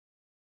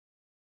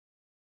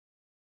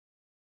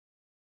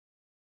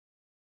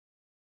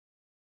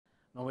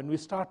Now, when we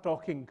start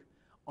talking,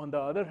 on the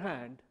other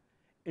hand,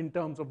 in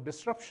terms of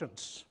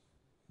disruptions,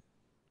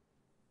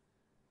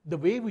 the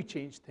way we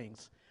change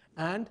things,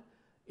 and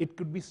it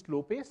could be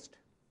slow-paced,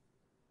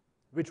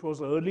 which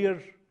was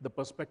earlier the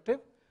perspective,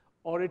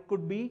 or it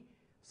could be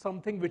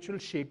something which will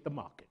shake the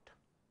market.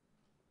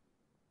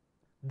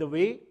 The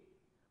way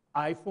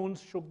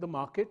iPhones shook the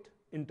market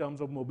in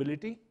terms of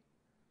mobility,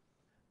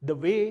 the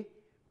way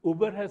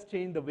Uber has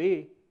changed the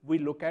way we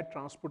look at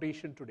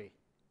transportation today.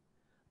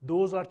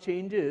 Those are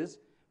changes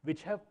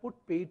which have put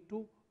paid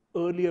to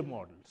earlier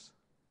models.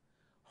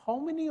 How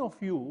many of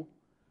you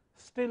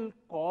still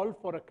call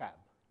for a cab?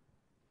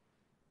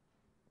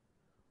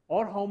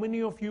 Or how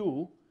many of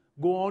you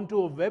go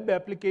onto a web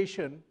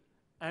application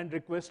and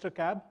request a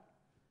cab?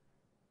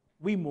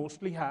 We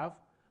mostly have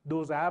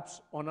those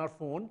apps on our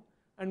phone,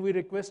 and we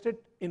request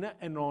it in an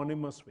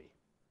anonymous way.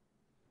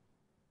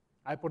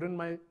 I put in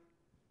my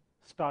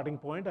starting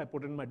point, I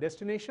put in my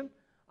destination,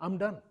 I'm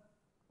done.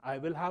 I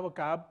will have a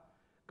cab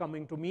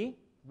coming to me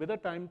with a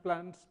time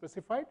plan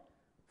specified,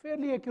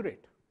 fairly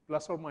accurate,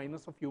 plus or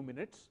minus a few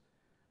minutes.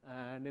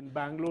 And in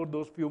Bangalore,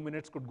 those few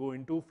minutes could go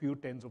into a few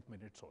tens of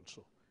minutes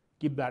also.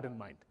 Keep that in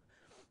mind.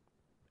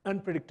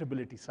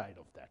 Unpredictability side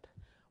of that.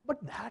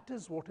 But that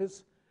is what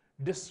is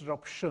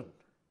disruption.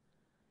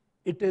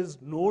 It is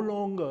no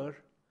longer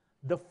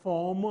the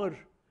former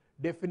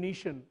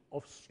definition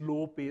of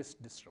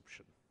slow-paced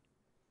disruption.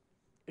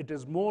 It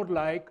is more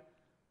like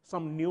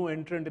some new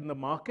entrant in the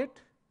market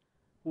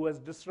who has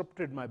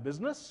disrupted my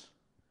business.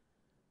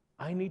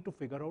 I need to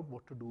figure out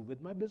what to do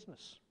with my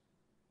business.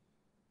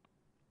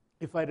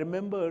 If I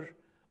remember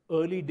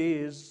early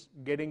days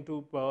getting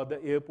to the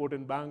airport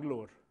in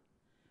Bangalore,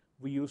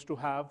 we used to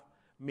have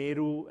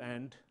Meru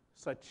and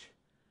such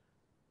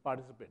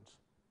participants.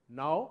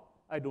 Now,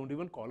 I don't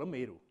even call a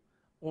Meru.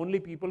 Only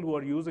people who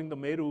are using the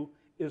Meru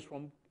is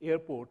from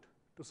airport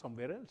to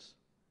somewhere else.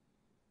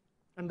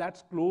 And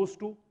that's close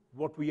to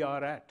what we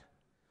are at.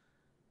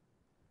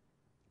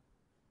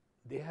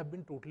 They have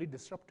been totally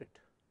disrupted.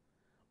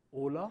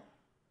 Ola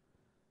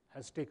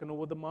has taken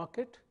over the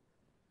market.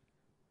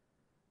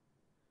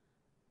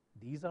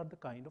 These are the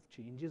kind of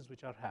changes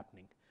which are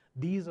happening.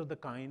 These are the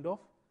kind of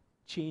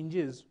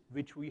changes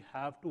which we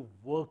have to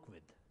work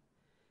with.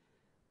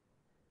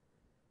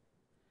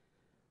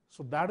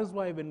 So that is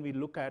why when we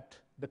look at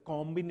the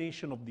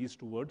combination of these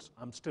two words,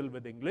 I'm still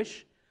with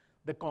English,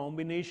 the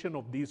combination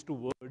of these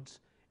two words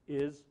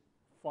is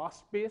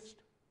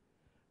fast-paced,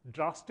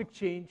 drastic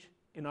change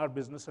in our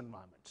business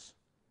environments.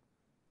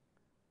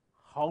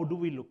 How do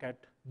we look at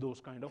those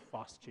kind of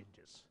fast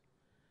changes?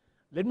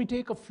 Let me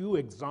take a few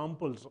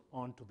examples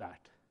onto that.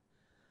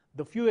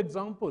 The few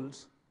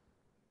examples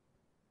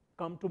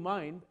come to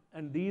mind,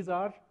 and these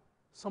are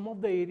some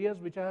of the areas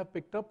which I have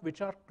picked up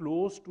which are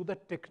close to the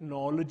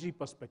technology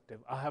perspective.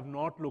 I have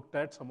not looked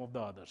at some of the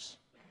others.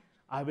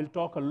 I will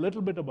talk a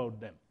little bit about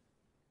them.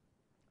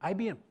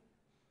 IBM.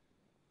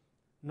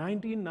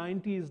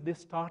 1990s, they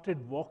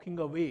started walking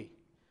away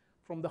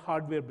from the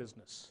hardware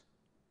business.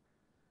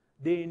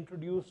 They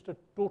introduced a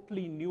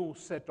totally new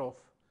set of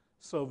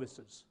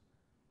services,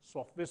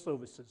 software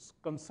services,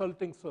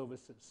 consulting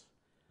services.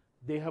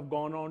 They have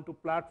gone on to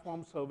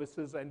platform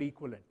services and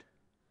equivalent.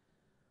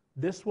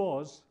 This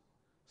was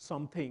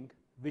something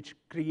which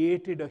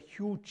created a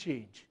huge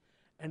change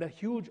and a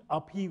huge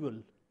upheaval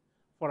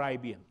for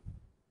IBM.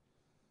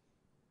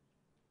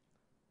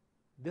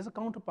 There's a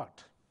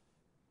counterpart.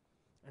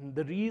 And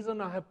the reason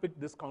I have picked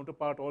this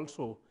counterpart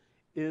also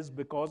is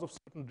because of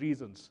certain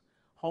reasons.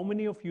 How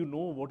many of you know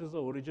what is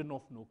the origin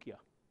of Nokia?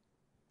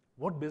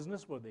 What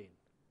business were they in?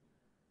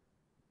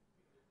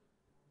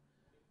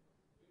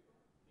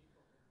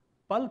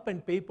 Pulp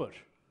and paper.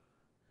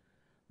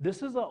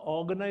 This is an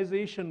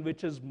organization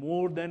which is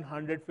more than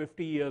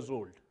 150 years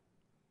old.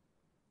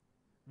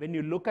 When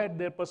you look at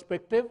their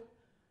perspective,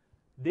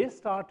 they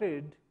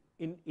started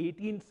in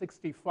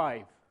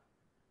 1865.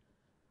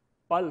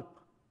 Pulp,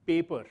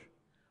 paper.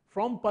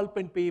 From pulp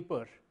and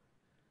paper,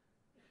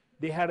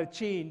 they had a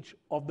change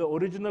of the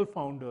original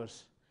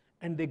founders,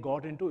 and they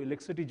got into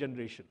electricity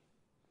generation.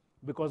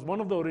 Because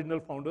one of the original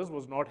founders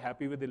was not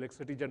happy with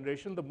electricity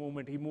generation. The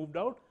moment he moved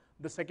out,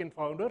 the second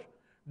founder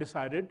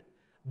decided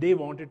they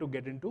wanted to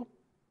get into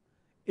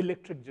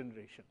electric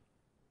generation.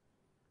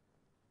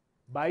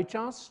 By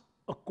chance,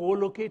 a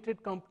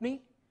co-located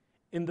company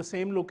in the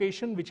same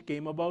location, which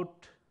came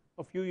about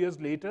a few years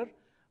later,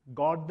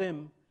 got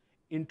them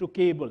into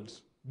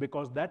cables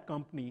because that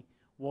company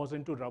was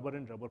into rubber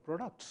and rubber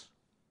products.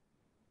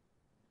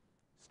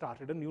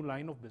 Started a new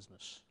line of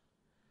business.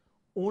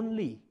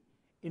 Only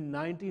in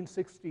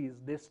 1960s,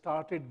 they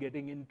started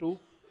getting into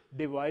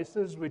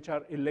devices which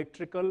are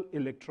electrical,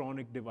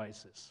 electronic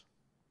devices.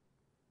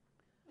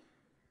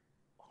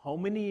 How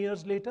many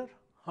years later?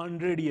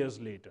 100 years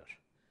later.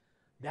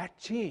 That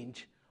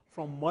change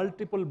from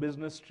multiple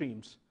business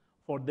streams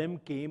for them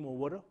came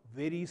over a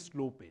very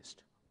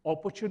slow-paced,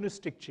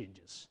 opportunistic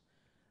changes,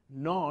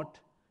 not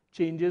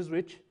changes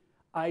which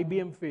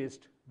IBM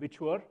faced,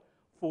 which were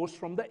forced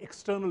from the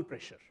external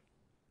pressure.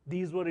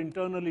 These were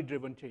internally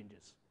driven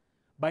changes.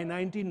 By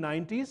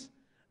 1990s,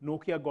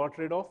 Nokia got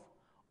rid of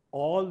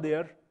all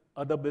their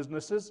other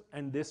businesses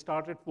and they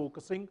started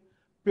focusing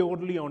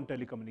purely on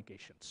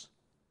telecommunications.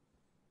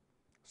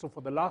 So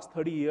for the last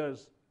 30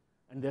 years,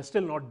 and they're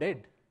still not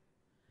dead.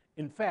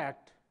 In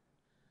fact,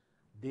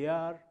 they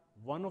are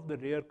one of the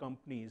rare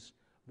companies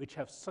which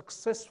have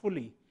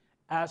successfully,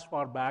 as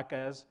far back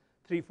as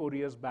 3-4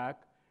 years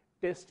back,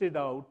 tested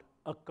out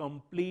a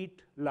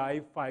complete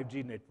live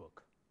 5G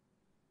network.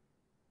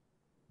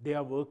 They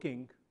are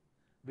working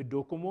with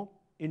Docomo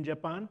in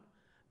Japan.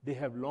 They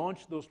have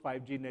launched those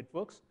 5G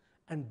networks,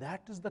 and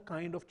that is the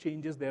kind of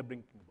changes they're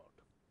bringing about.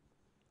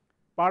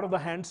 Part of the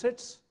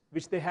handsets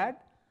which they had,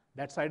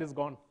 that side is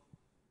gone.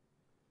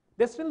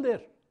 They're still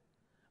there,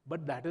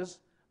 but that has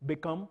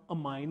become a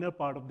minor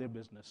part of their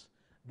business.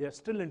 They're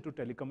still into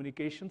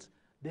telecommunications.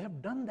 They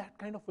have done that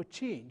kind of a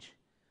change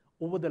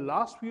over the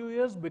last few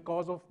years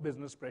because of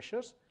business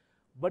pressures,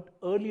 but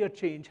earlier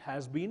change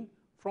has been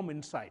from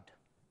inside.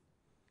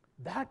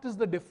 That is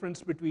the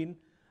difference between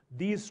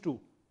these two.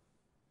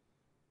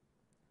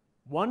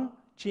 One,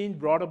 change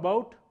brought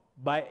about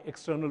by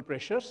external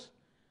pressures,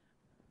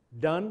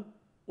 done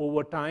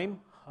over time,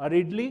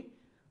 hurriedly,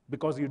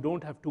 because you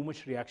don't have too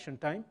much reaction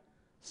time.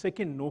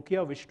 Second,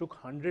 Nokia, which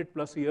took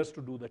 100+ years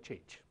to do the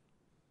change.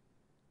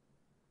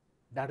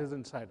 That is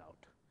inside out.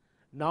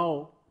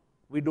 Now,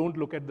 we don't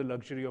look at the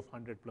luxury of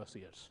 100+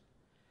 years.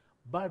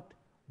 But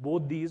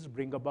both these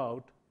bring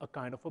about a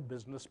kind of a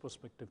business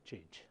perspective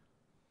change.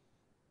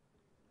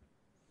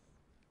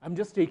 I'm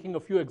just taking a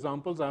few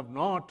examples.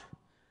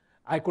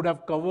 I could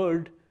have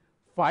covered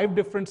 5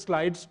 different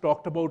slides,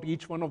 talked about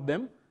each one of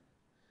them,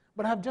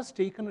 but I've just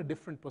taken a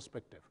different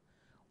perspective.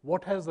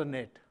 What has the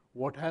net,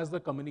 what has the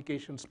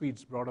communication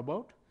speeds brought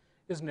about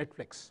is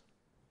Netflix.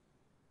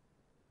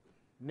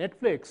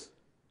 Netflix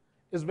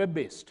is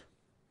web-based,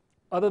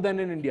 other than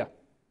in India.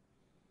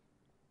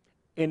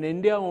 In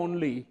India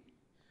only,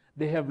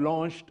 they have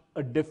launched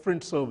a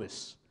different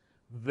service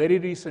very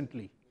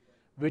recently,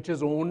 which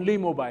is only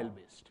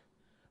mobile-based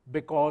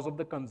because of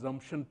the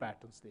consumption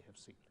patterns they have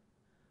seen.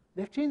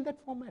 They've changed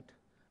that format.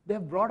 They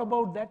have brought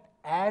about that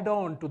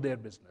add-on to their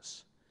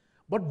business.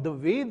 But the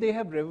way they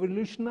have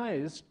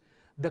revolutionized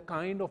the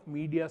kind of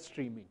media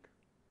streaming,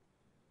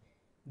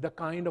 the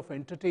kind of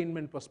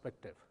entertainment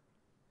perspective,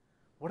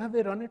 what have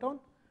they run it on?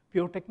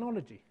 Pure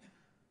technology.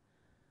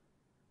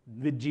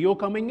 With Jio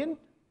coming in,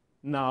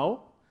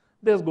 now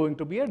there's going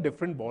to be a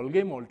different ball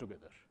game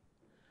altogether,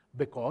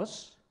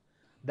 because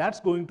that's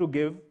going to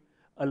give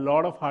a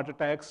lot of heart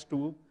attacks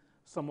to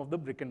some of the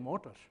brick and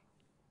mortar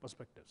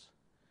perspectives.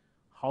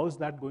 How is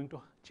that going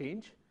to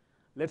change?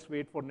 Let's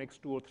wait for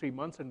next 2 or 3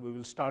 months and we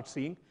will start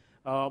seeing,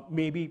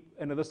 maybe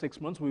another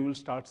 6 months, we will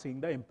start seeing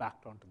the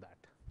impact onto that.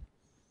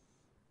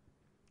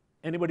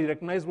 Anybody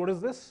recognize what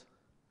is this?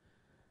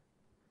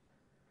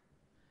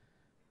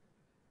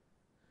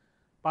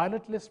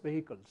 Pilotless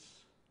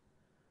vehicles,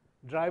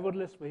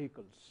 driverless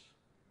vehicles.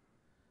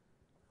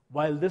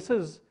 While this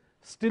is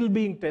still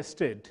being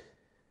tested,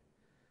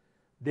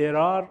 there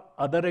are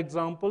other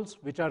examples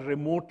which are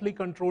remotely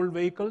controlled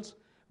vehicles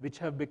which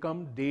have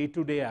become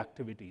day-to-day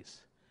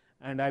activities.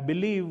 And I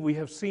believe we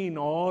have seen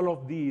all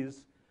of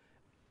these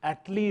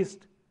at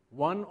least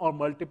one or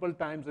multiple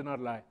times in our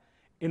life,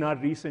 in our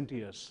recent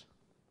years.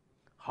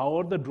 How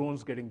are the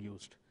drones getting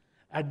used?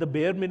 At the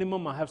bare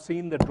minimum, I have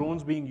seen the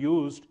drones being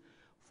used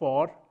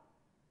for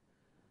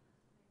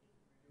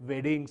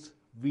weddings,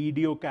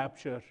 video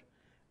capture,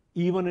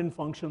 even in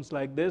functions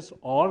like this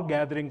or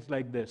gatherings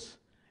like this.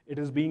 It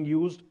is being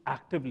used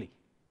actively.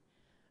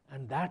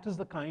 And that is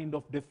the kind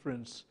of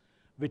difference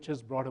which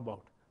is brought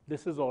about.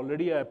 This is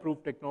already an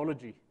approved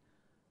technology,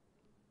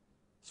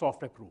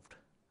 soft approved.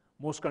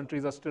 Most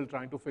countries are still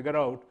trying to figure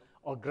out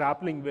or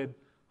grappling with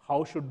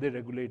how should they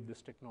regulate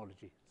this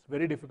technology. It's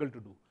very difficult to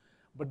do.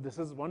 But this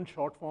is one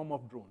short form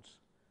of drones.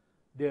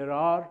 There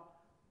are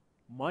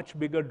much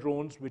bigger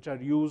drones which are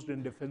used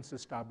in defense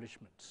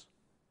establishments.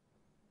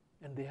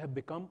 And they have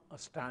become a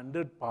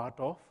standard part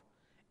of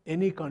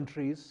any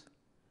country's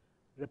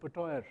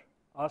repertoire,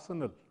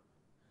 arsenal.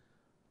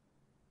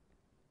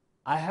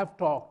 I have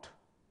talked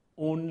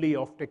only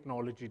of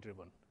technology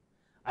driven.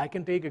 I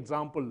can take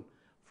example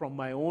from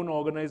my own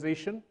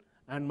organization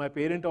and my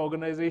parent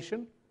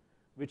organization,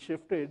 which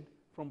shifted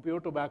from pure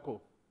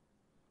tobacco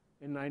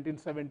in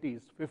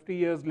 1970s. 50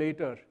 years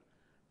later,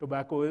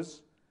 tobacco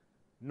is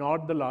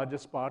not the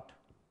largest part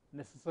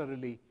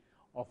necessarily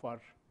of our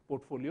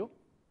portfolio.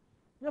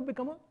 We have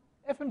become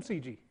a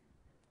FMCG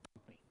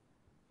company.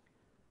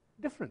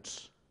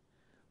 Difference.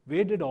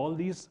 Where did all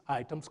these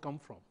items come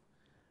from?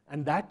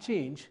 And that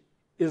change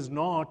is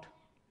not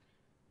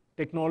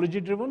technology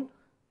driven.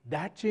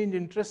 That change,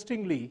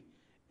 interestingly,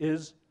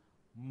 is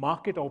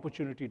market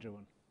opportunity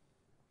driven.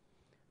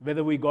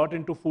 Whether we got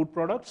into food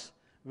products,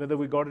 whether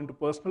we got into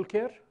personal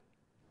care,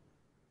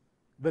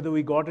 whether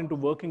we got into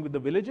working with the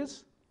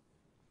villages,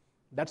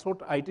 that's what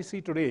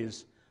ITC today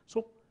is.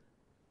 So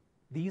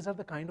these are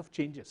the kind of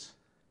changes.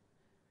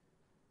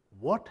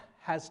 What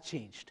has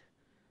changed?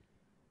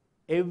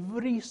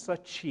 Every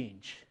such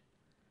change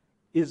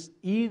is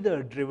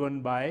either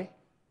driven by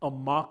a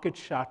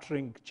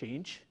market-shattering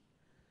change,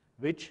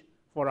 which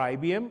for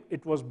IBM,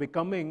 it was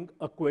becoming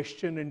a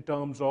question in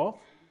terms of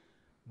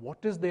what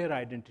is their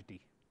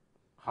identity?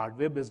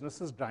 Hardware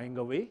business is dying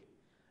away.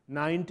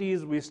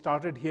 90s, we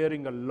started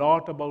hearing a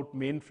lot about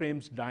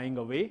mainframes dying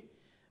away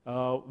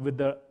with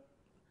the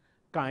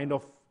kind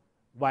of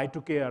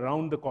Y2K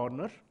around the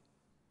corner.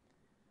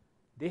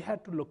 They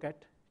had to look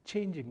at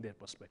changing their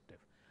perspective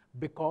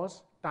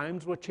because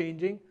times were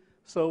changing,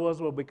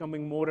 servers were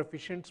becoming more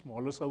efficient,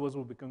 smaller servers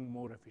were becoming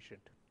more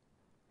efficient.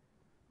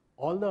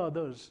 All the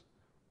others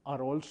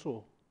are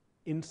also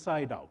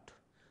inside out.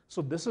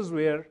 So this is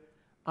where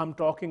I'm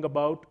talking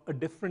about a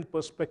different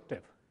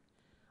perspective.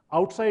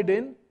 Outside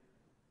in,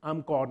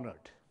 I'm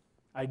cornered.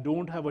 I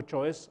don't have a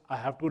choice. I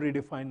have to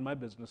redefine my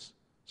business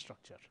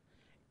structure.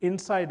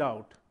 Inside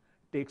out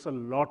takes a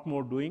lot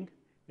more doing.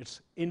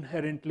 It's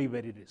inherently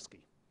very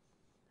risky.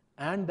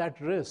 And that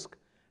risk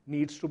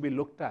needs to be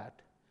looked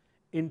at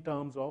in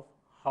terms of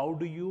how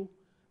do you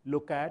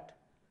look at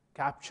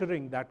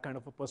capturing that kind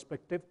of a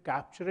perspective,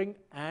 capturing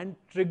and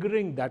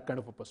triggering that kind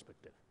of a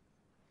perspective.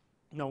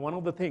 Now, one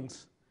of the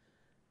things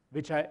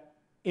which I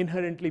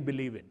inherently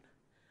believe in,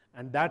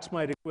 and that's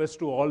my request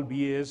to all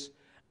BAs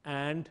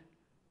and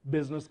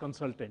business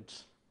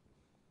consultants,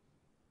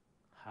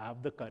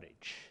 have the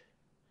courage.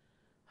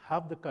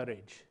 Have the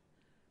courage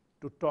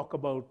to talk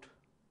about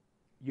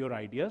your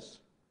ideas.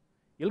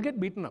 You'll get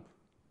beaten up,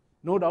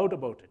 no doubt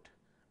about it,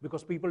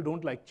 because people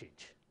don't like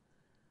change.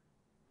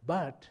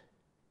 But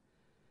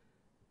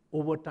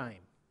over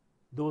time,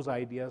 those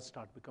ideas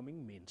start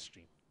becoming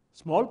mainstream.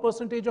 Small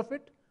percentage of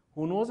it,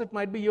 who knows, it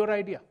might be your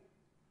idea.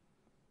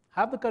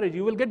 Have the courage,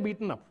 you will get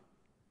beaten up.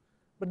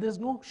 But there's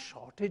no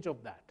shortage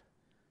of that.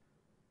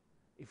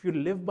 If you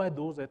live by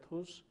those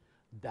ethos,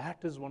 that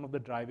is one of the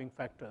driving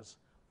factors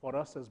for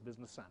us as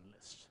business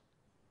analysts.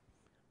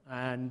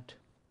 And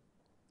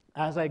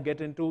as I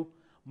get into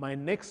my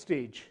next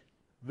stage,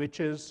 which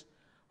is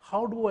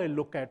how do I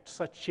look at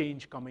such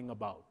change coming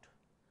about?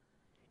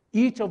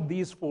 Each of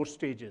these 4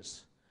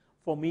 stages,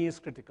 for me, is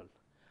critical.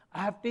 I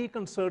have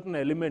taken certain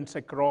elements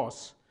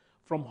across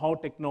from how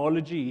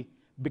technology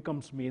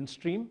becomes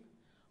mainstream,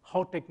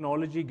 how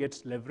technology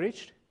gets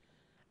leveraged,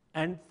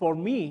 and for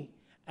me,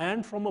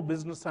 and from a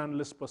business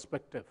analyst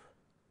perspective,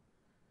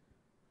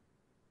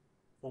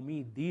 for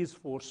me, these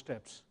 4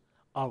 steps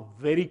are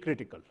very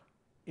critical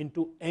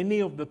into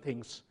any of the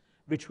things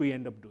which we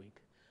end up doing.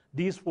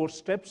 These 4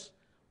 steps,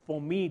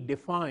 for me,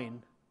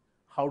 define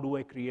how do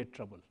I create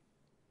trouble.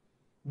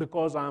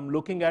 Because I'm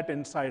looking at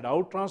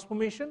inside-out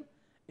transformation.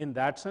 In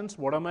that sense,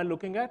 what am I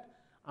looking at?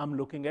 I'm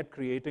looking at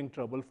creating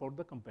trouble for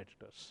the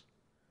competitors.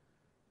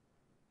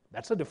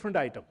 That's a different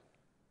item.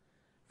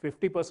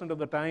 50% of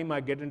the time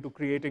I get into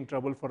creating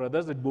trouble for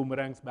others, it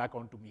boomerangs back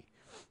onto me.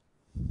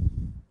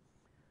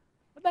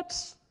 But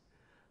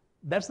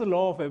that's the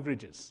law of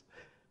averages.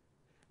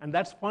 And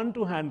that's fun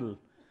to handle,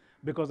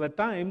 because at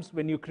times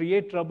when you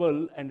create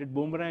trouble and it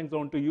boomerangs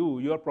onto you,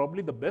 you're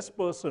probably the best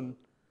person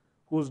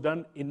who's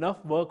done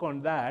enough work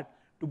on that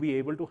to be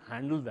able to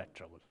handle that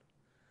trouble.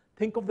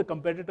 Think of the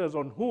competitors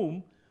on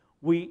whom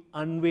we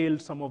unveiled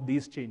some of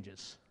these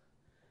changes.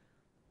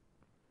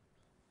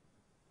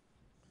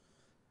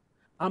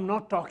 I'm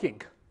not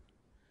talking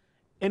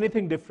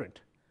anything different.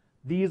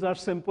 These are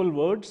simple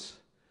words.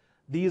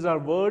 These are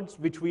words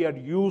which we are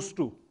used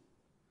to.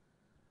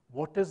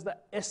 What is the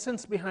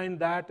essence behind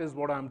that is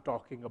what I'm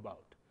talking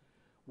about.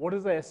 What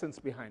is the essence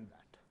behind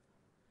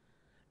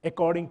that?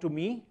 According to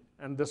me,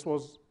 and this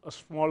was a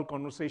small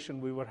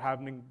conversation we were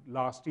having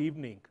last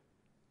evening,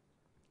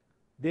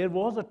 there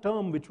was a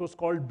term which was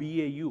called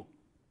BAU.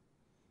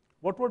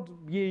 What would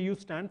BAU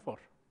stand for?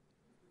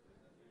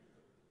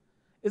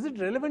 Is it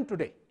relevant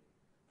today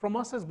from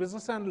us as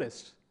business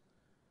analysts?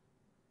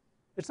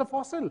 It's a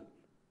fossil.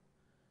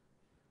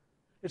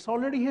 It's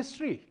already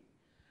history.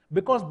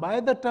 Because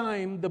by the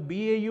time the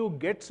BAU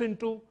gets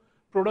into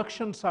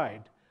production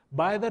side,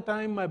 by the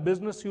time my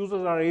business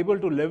users are able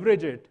to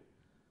leverage it,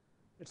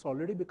 it's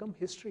already become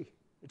history.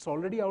 It's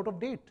already out of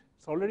date.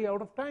 It's already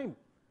out of time.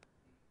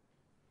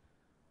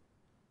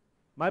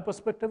 My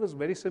perspective is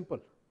very simple.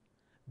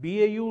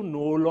 BAU no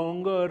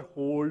longer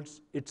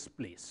holds its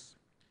place.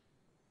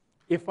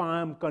 If I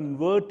am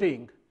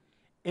converting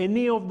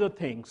any of the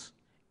things,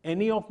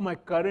 any of my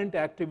current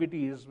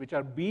activities which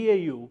are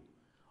BAU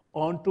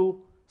onto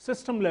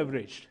system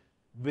leveraged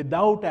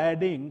without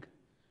adding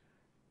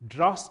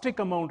drastic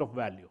amount of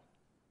value,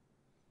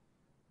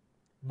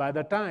 by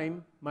the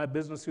time my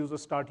business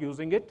users start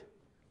using it,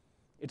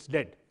 it's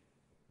dead.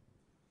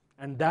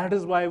 And that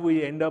is why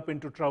we end up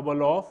into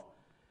trouble of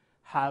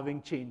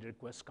having change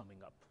requests coming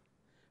up.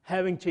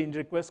 Having change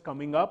requests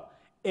coming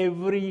up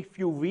every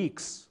few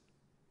weeks.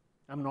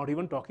 I'm not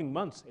even talking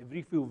months.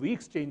 Every few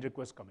weeks, change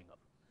requests coming up.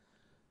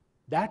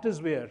 That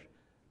is where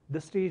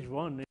the stage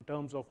 1 in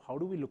terms of how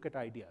do we look at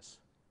ideas?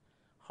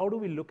 How do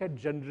we look at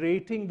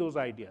generating those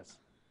ideas?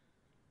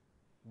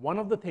 One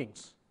of the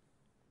things,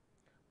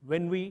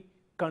 when we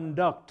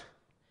conduct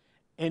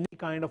any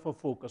kind of a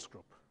focus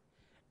group,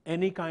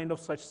 any kind of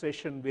such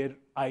session where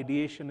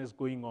ideation is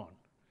going on.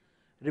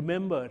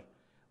 Remember,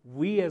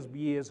 we as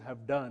BAs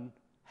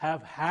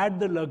have had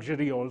the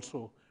luxury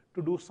also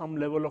to do some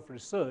level of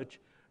research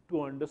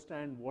to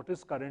understand what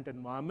is current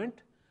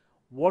environment,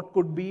 what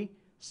could be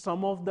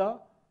some of the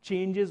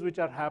changes which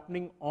are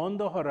happening on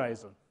the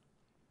horizon,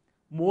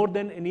 more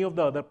than any of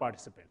the other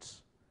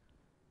participants.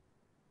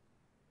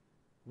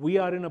 We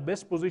are in a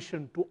best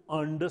position to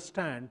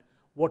understand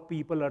what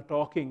people are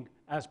talking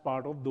as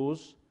part of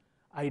those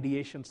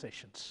ideation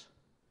sessions.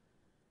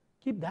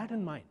 Keep that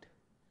in mind.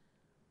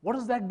 What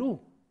does that do?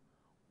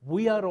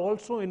 We are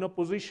also in a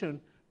position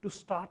to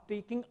start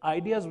taking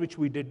ideas which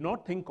we did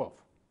not think of.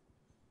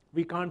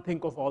 We can't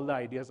think of all the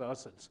ideas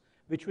ourselves,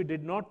 which we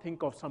did not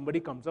think of. Somebody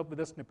comes up with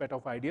a snippet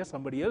of idea,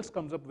 somebody else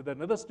comes up with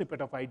another snippet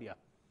of idea.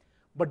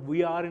 But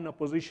we are in a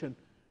position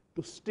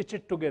to stitch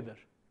it together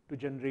to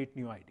generate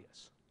new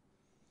ideas.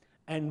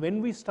 And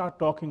when we start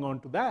talking on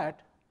to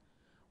that,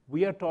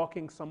 we are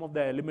talking some of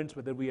the elements,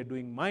 whether we are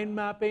doing mind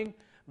mapping,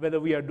 whether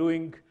we are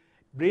doing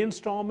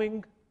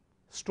brainstorming,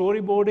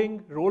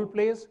 storyboarding, role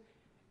plays,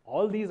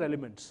 all these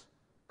elements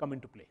come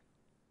into play.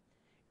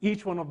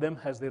 Each one of them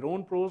has their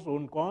own pros,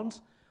 own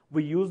cons.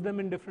 We use them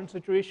in different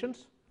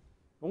situations.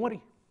 Don't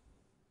worry.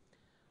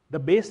 The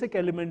basic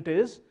element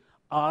is,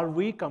 are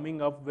we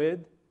coming up with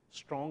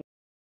strong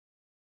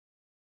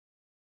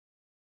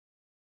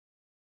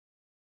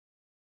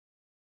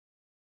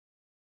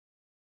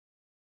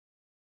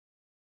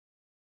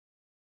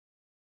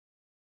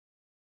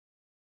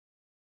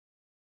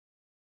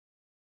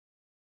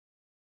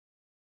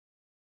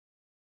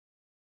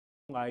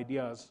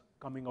ideas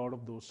coming out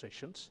of those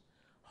sessions?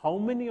 How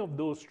many of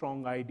those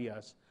strong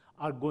ideas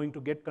are going to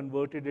get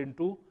converted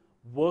into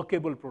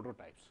workable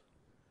prototypes?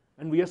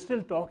 And we are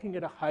still talking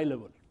at a high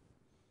level.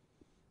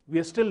 We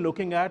are still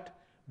looking at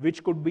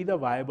which could be the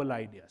viable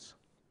ideas.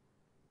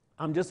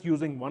 I'm just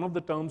using one of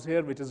the terms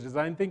here, which is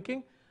design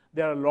thinking.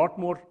 There are a lot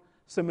more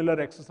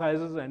similar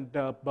exercises and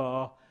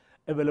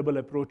available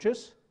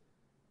approaches.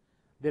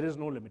 There is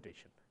no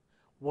limitation.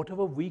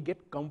 Whatever we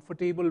get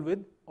comfortable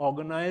with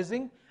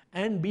organizing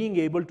and being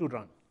able to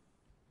run.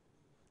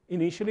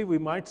 Initially, we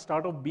might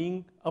start off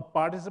being a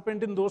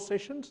participant in those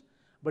sessions,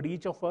 but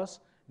each of us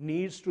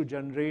needs to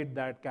generate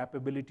that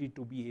capability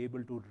to be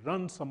able to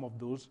run some of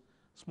those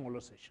smaller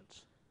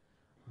sessions.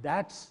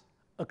 That's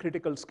a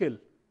critical skill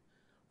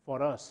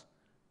for us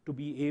to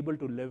be able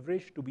to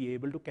leverage, to be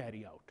able to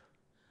carry out.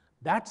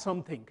 That's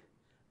something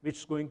which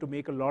is going to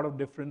make a lot of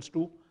difference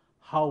to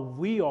how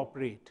we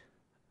operate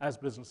as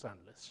business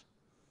analysts.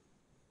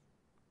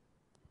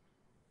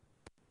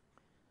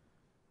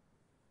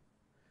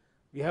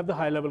 We have the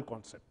high-level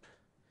concept.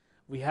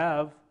 We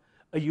have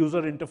a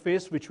user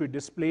interface which we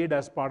displayed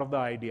as part of the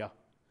idea.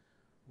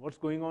 What's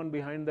going on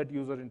behind that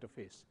user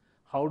interface?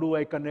 How do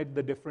I connect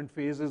the different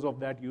phases of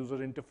that user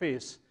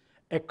interface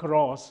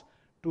across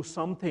to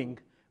something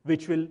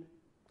which will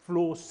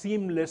flow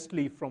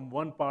seamlessly from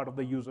one part of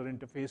the user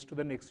interface to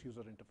the next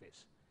user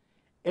interface?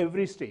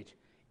 Every stage,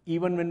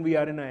 even when we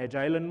are in an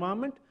agile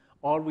environment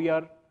or we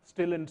are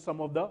still in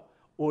some of the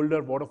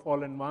older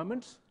waterfall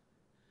environments,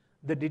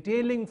 the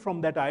detailing from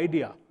that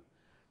idea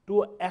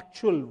to an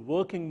actual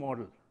working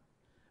model,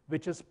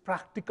 which is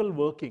practical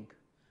working,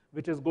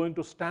 which is going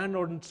to stand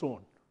on its own,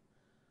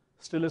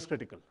 still is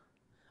critical.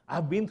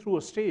 I've been through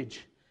a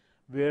stage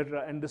where,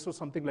 and this was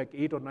something like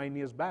 8 or 9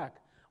 years back,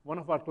 one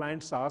of our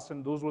clients asked,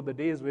 and those were the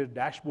days where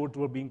dashboards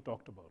were being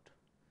talked about.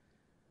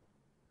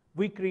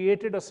 We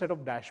created a set of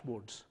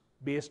dashboards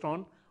based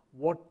on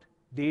what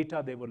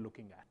data they were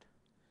looking at.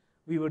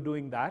 We were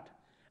doing that,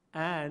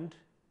 and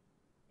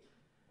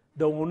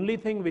the only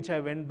thing which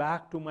I went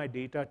back to my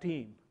data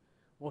team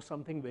was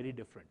something very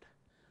different.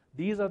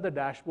 These are the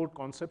dashboard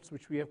concepts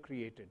which we have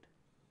created.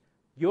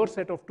 Your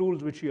set of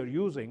tools which you are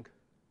using,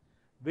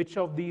 which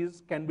of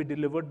these can be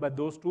delivered by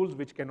those tools,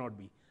 which cannot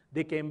be?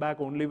 They came back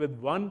only with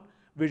one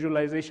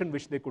visualization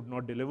which they could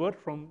not deliver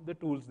from the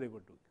tools they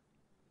were doing.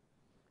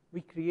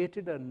 We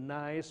created a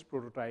nice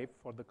prototype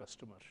for the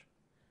customer.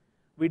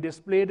 We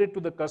displayed it to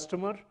the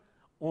customer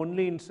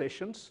only in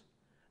sessions.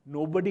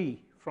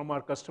 Nobody from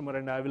our customer,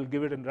 and I will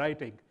give it in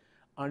writing,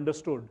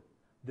 understood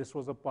this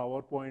was a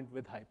PowerPoint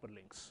with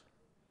hyperlinks.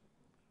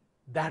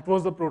 That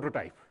was the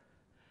prototype.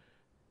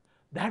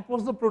 That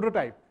was the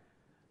prototype.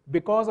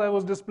 Because I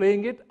was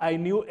displaying it, I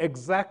knew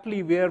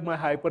exactly where my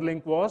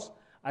hyperlink was.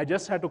 I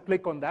just had to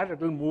click on that, it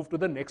will move to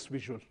the next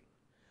visual.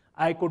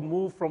 I could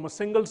move from a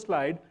single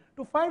slide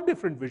to 5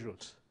 different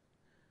visuals.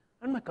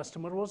 And my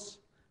customer was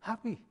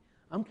happy.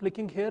 I'm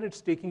clicking here,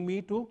 it's taking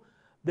me to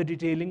the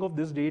detailing of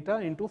this data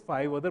into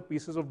 5 other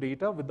pieces of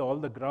data with all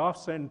the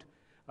graphs and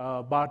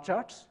bar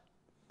charts.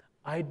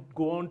 I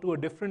go on to a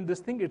different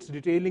this thing, it's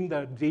detailing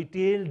the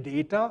detailed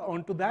data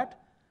onto that.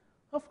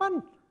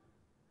 Fun.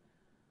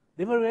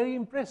 They were very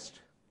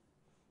impressed.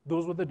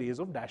 Those were the days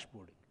of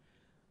dashboarding.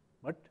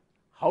 But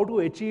how to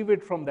achieve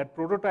it from that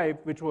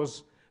prototype, which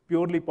was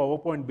purely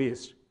PowerPoint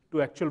based,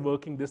 to actual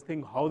working this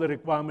thing, how the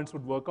requirements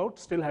would work out,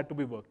 still had to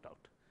be worked out.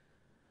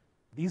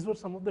 These were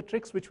some of the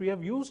tricks which we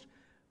have used,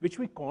 which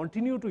we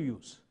continue to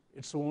use.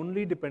 It's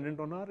only dependent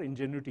on our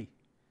ingenuity,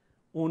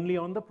 only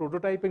on the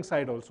prototyping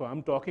side also.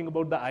 I'm talking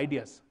about the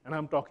ideas, and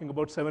I'm talking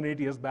about 7, 8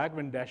 years back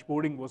when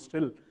dashboarding was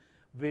still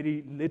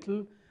very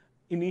little.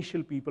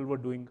 Initial people were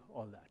doing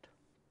all that.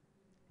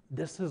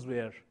 This is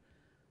where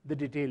the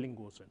detailing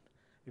goes in.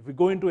 If we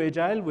go into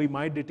Agile, we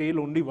might detail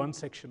only one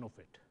section of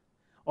it,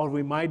 or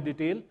we might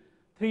detail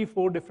 3,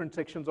 4 different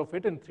sections of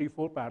it in 3,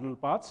 4 parallel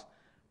paths,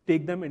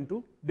 take them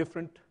into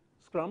different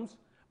scrums,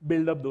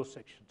 build up those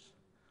sections.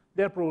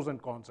 There are pros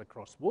and cons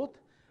across both.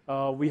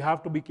 We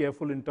have to be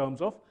careful in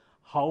terms of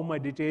how my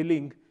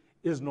detailing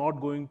is not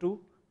going to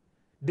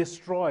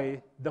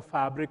destroy the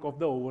fabric of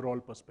the overall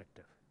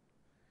perspective.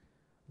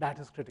 That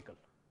is critical.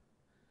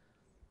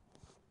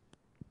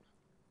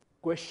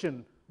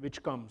 Question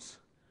which comes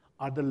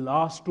are the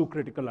last 2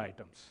 critical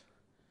items.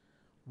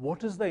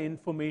 What is the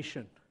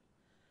information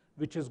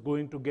which is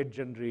going to get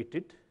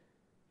generated?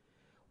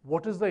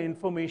 What is the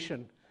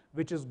information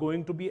which is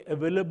going to be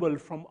available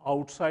from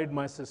outside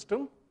my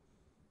system?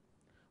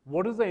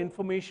 What is the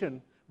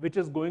information which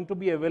is going to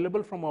be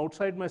available from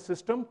outside my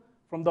system,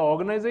 from the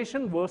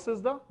organization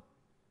versus the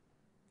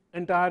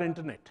entire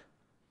internet?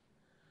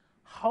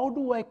 How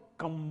do I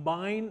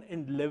combine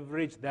and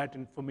leverage that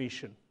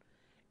information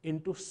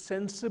into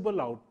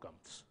sensible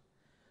outcomes?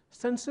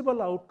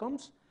 Sensible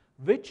outcomes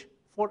which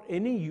for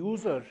any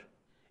user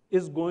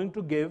is going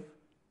to give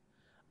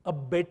a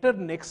better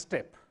next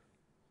step.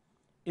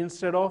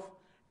 Instead of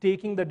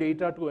taking the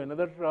data to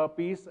another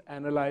piece,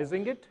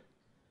 analyzing it,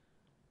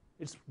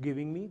 it's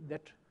giving me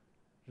that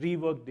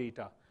reworked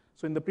data.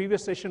 So in the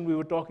previous session, we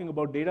were talking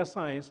about data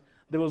science.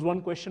 There was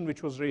one question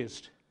which was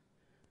raised.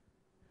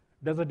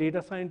 Does a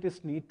data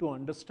scientist need to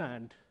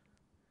understand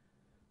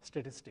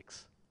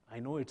statistics? I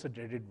know it's a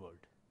dreaded word.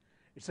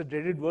 It's a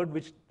dreaded word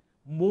which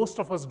most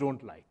of us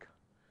don't like.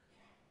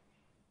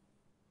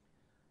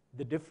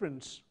 The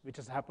difference which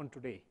has happened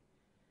today,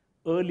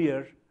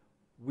 earlier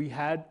we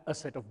had a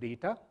set of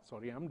data.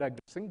 Sorry, I'm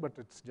digressing, but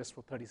it's just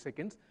for 30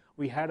 seconds.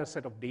 We had a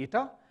set of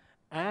data,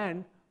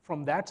 and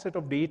from that set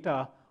of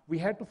data, we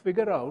had to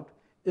figure out,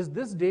 is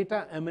this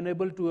data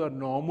amenable to a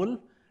normal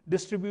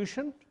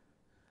distribution,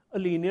 a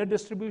linear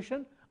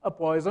distribution, a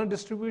Poisson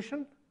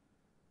distribution?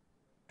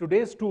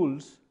 Today's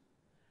tools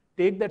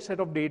take that set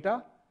of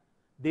data.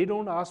 They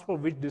don't ask for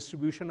which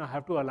distribution I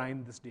have to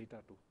align this data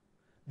to.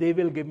 They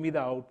will give me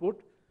the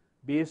output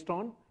based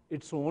on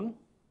its own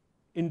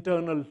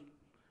internal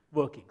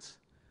workings.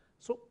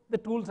 So the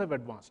tools have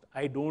advanced.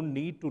 I don't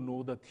need to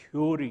know the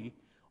theory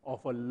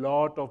of a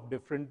lot of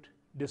different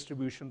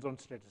distributions on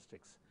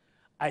statistics.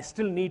 I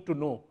still need to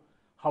know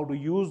how to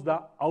use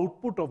the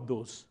output of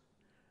those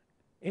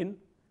in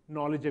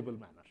knowledgeable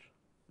manner.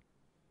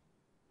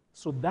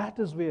 So that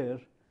is where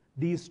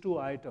these 2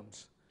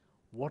 items,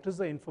 what is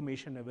the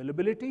information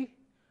availability?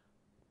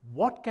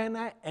 What can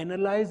I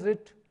analyze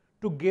it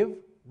to give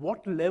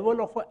what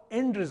level of an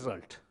end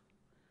result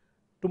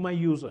to my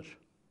user?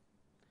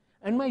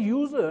 And my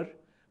user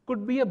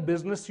could be a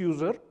business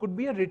user, could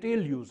be a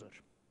retail user.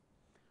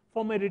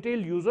 For my retail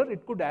user,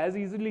 it could as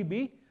easily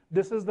be,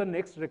 this is the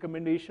next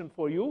recommendation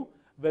for you,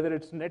 whether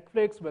it's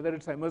Netflix, whether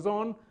it's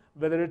Amazon,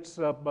 whether it's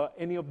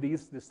any of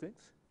these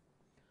things.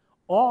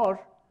 Or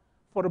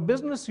for a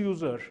business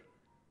user,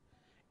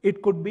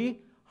 it could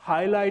be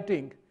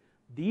highlighting,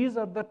 these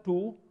are the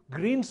 2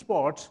 green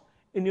spots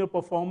in your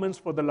performance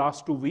for the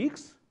last 2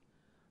 weeks.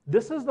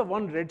 This is the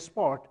one red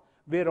spot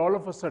where all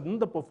of a sudden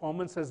the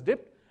performance has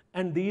dipped,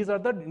 and these are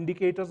the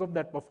indicators of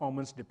that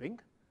performance dipping.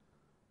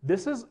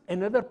 This is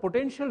another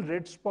potential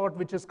red spot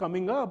which is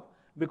coming up,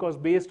 because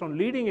based on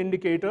leading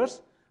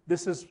indicators,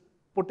 this is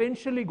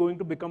potentially going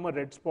to become a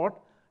red spot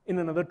in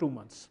another 2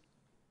 months.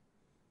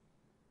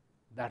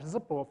 That is the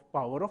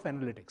power of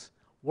analytics.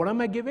 What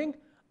am I giving?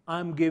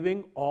 I'm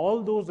giving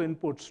all those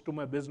inputs to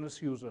my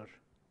business user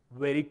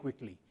very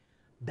quickly.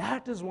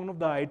 That is one of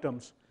the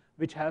items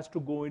which has to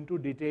go into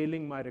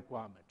detailing my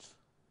requirements.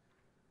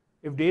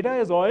 If data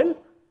is oil,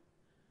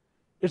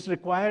 it's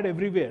required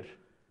everywhere.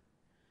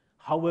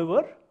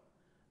 However,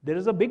 there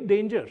is a big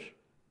danger.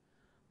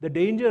 The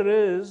danger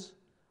is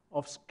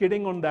of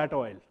skidding on that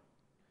oil.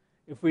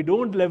 If we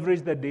don't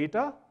leverage the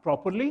data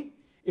properly,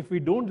 if we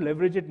don't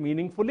leverage it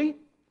meaningfully,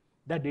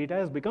 that data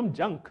has become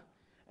junk.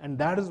 And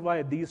that is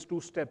why these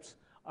 2 steps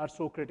are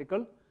so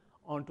critical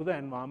onto the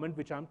environment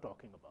which I'm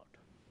talking about.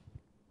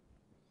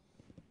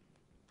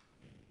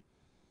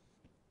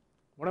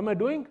 What am I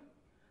doing?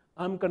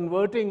 I'm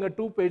converting a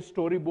 2-page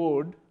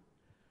storyboard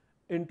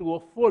into a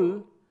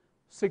full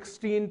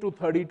 16 to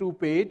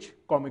 32-page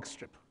comic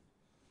strip.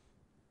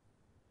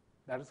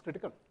 That is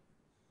critical.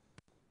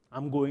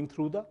 I'm going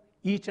through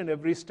each and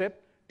every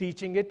step,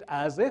 teaching it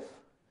as if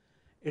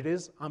it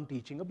is I'm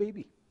teaching a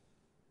baby.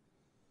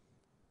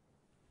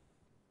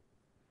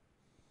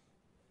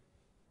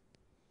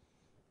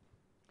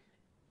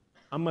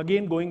 I'm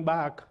again going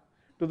back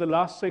to the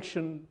last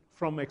section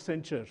from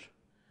Accenture.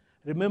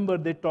 Remember,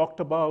 they talked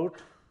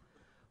about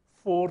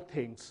 4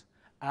 things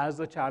as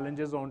the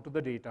challenges onto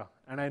the data.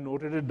 And I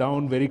noted it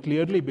down very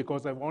clearly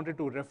because I wanted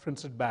to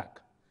reference it back.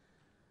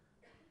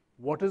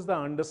 What is the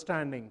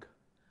understanding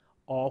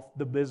of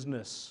the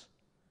business.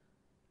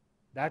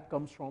 That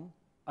comes from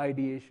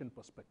ideation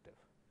perspective.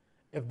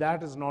 If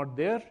that is not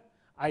there,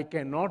 I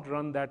cannot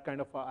run that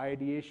kind of a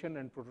ideation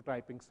and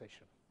prototyping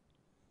session.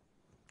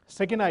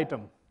 Second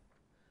item,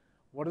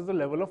 what is the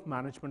level of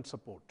management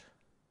support?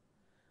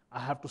 I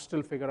have to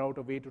still figure out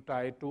a way to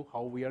tie it to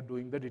how we are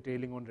doing the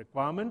detailing on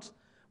requirements,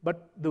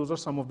 but those are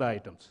some of the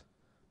items.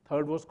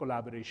 Third was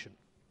collaboration.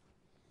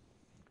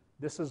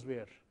 This is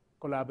where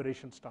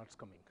collaboration starts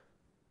coming.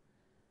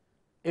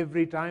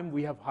 Every time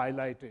we have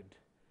highlighted,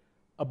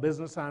 a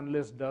business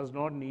analyst does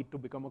not need to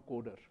become a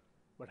coder,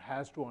 but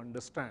has to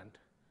understand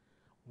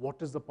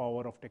what is the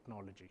power of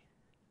technology.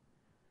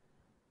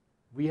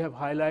 We have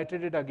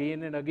highlighted it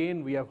again and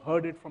again. We have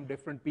heard it from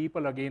different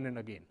people again and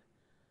again.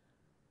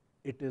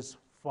 It is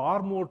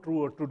far more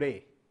truer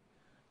today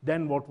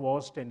than what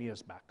was 10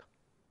 years back.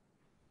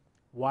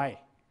 Why?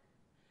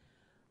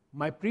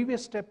 My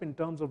previous step in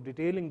terms of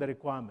detailing the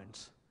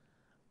requirements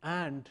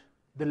and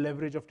the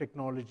leverage of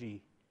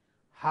technology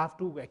have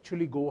to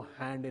actually go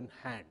hand in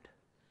hand.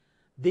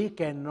 They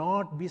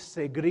cannot be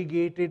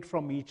segregated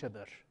from each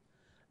other.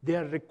 They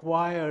are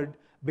required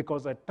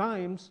because at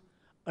times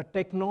a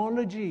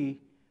technology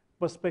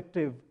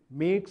perspective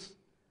makes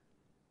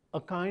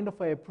a kind of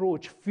an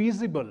approach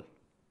feasible,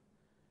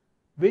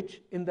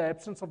 which in the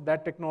absence of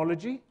that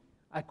technology,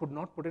 I could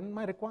not put in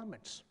my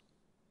requirements.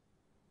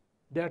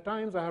 There are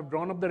times I have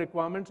drawn up the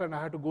requirements and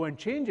I had to go and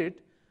change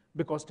it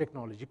because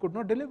technology could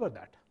not deliver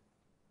that.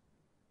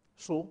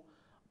 So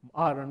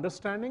our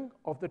understanding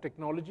of the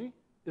technology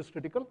is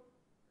critical.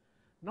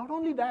 Not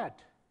only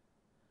that,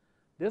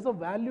 there's a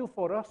value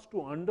for us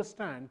to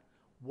understand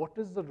what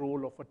is the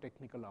role of a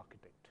technical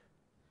architect.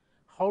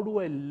 How do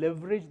I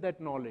leverage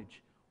that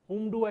knowledge?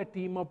 Whom do I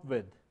team up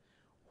with?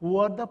 Who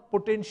are the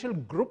potential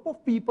group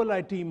of people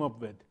I team up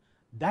with?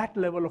 That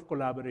level of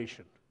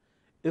collaboration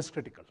is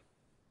critical.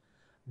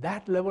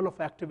 That level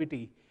of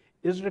activity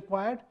is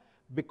required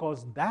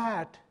because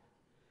that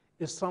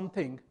is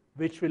something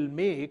which will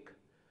make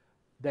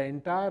the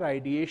entire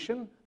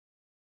ideation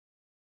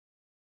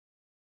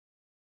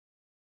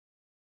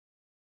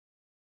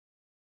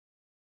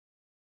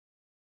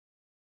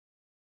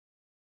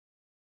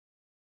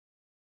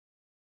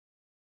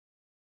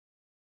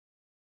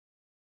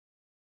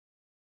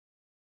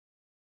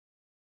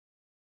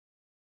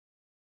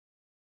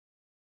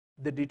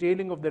the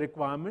detailing of the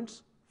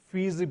requirements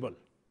feasible.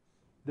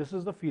 This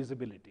is the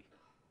feasibility.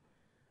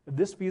 If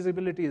this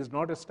feasibility is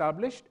not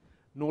established,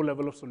 no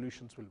level of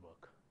solutions will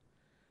work.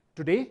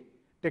 Today,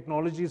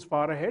 technology is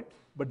far ahead,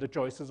 but the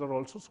choices are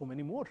also so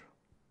many more.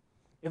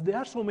 If there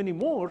are so many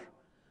more,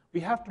 we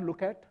have to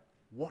look at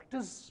what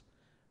is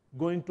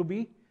going to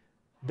be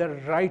the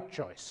right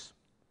choice.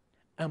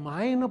 Am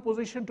I in a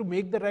position to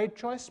make the right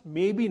choice?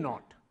 Maybe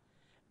not.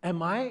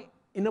 Am I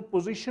in a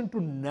position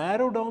to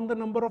narrow down the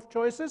number of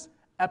choices?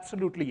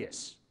 Absolutely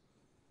yes.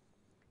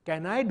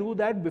 Can I do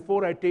that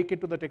before I take it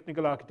to the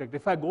technical architect?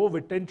 If I go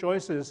with 10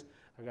 choices,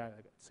 I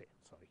say,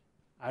 sorry,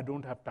 I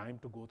don't have time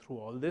to go through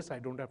all this. I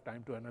don't have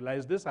time to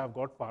analyze this. I've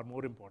got far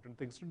more important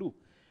things to do.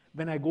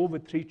 When I go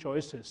with 3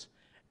 choices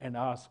and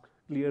ask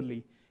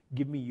clearly,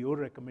 give me your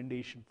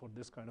recommendation for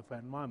this kind of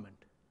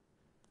environment,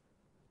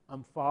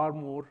 I'm far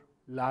more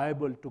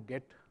liable to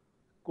get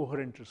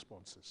coherent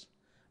responses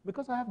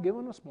because I have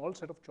given a small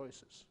set of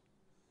choices.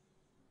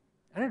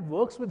 And it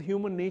works with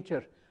human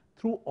nature.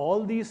 Through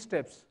all these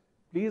steps,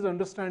 please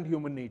understand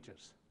human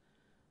natures.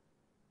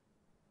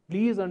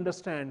 Please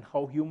understand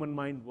how human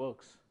mind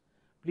works.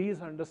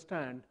 Please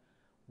understand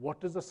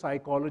what is the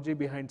psychology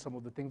behind some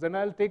of the things. And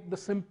I'll take the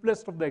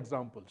simplest of the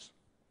examples.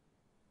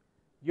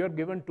 You're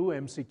given 2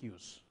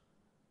 MCQs.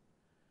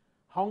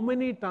 How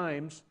many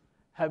times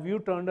have you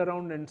turned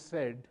around and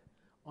said,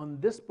 on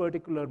this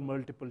particular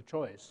multiple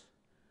choice,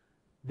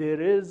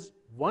 there is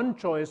one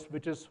choice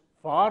which is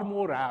far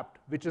more apt,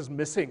 which is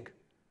missing,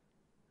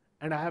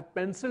 and I have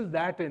penciled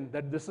that in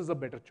that this is a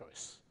better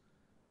choice?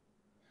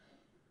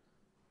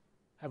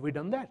 Have we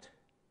done that?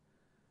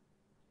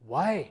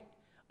 Why?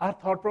 Our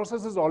thought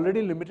process is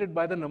already limited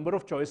by the number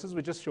of choices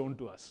which is shown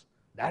to us.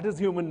 That is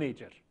human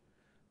nature.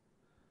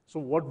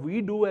 So what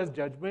we do as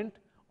judgment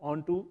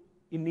onto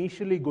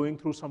initially going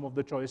through some of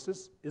the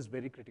choices is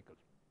very critical.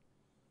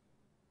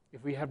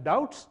 If we have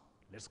doubts,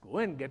 let's go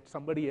and get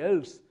somebody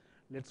else.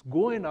 Let's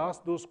go and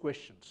ask those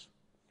questions.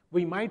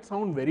 We might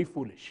sound very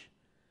foolish,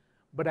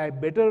 but I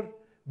better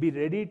be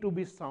ready to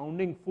be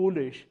sounding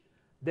foolish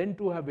than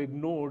to have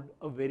ignored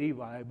a very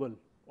viable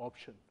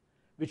option,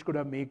 which could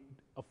have made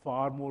a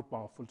far more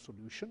powerful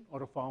solution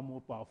or a far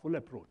more powerful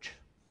approach.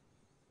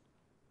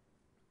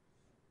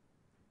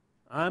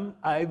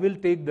 I will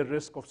take the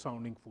risk of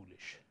sounding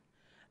foolish.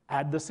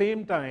 At the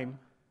same time,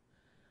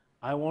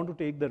 I want to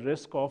take the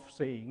risk of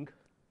saying,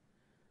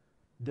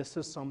 this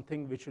is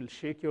something which will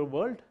shake your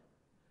world.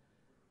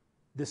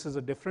 This is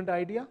a different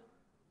idea.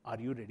 Are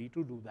you ready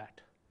to do that?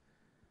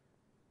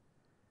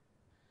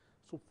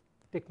 So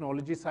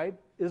technology side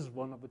is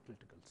one of the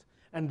criticals.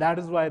 And that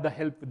is why the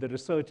help with the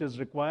research is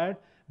required,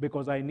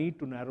 because I need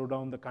to narrow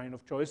down the kind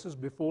of choices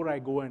before I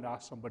go and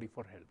ask somebody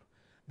for help.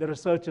 The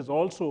research is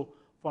also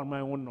for my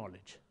own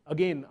knowledge.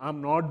 Again,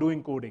 I'm not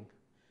doing coding,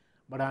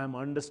 but I'm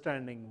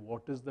understanding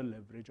what is the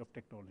leverage of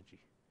technology.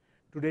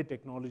 Today,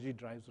 technology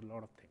drives a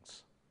lot of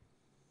things.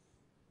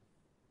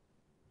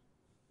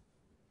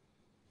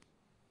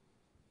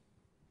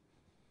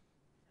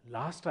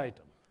 Last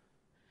item,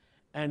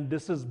 and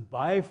this is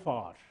by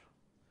far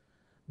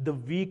the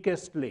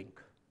weakest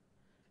link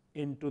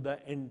into the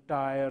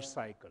entire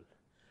cycle.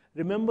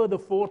 Remember the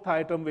fourth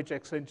item which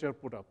Accenture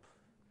put up.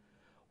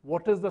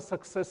 What is the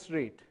success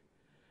rate?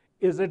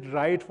 Is it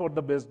right for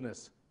the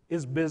business?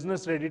 Is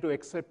business ready to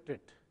accept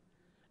it?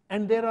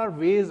 And there are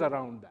ways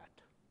around that.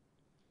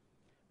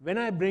 When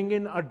I bring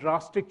in a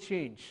drastic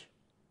change,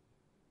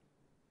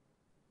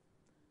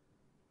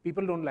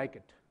 people don't like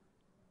it.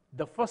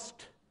 The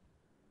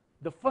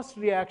first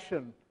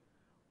reaction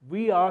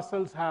we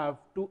ourselves have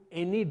to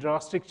any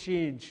drastic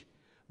change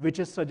which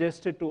is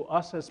suggested to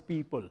us as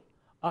people,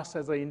 us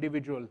as an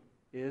individual,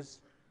 is,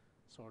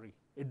 sorry,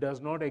 it does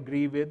not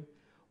agree with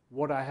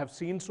what I have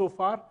seen so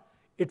far,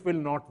 it will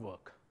not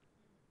work.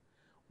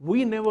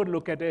 We never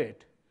look at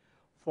it.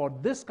 For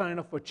this kind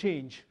of a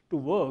change to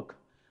work,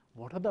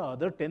 what are the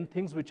other 10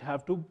 things which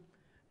have to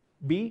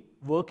be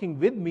working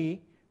with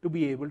me to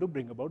be able to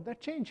bring about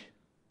that change?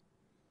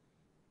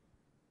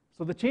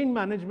 So the change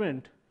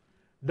management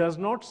does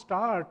not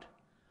start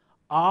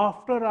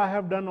after I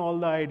have done all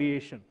the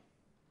ideation.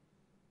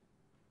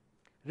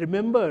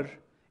 Remember,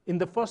 in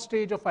the first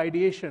stage of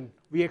ideation,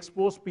 we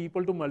exposed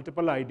people to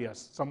multiple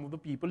ideas. Some of the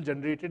people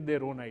generated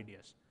their own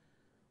ideas.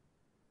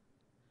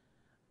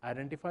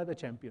 Identify the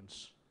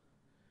champions.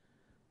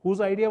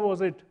 Whose idea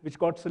was it which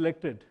got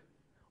selected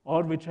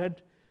or which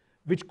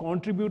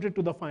contributed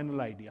to the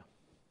final idea?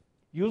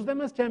 Use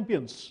them as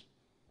champions.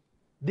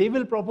 They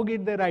will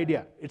propagate their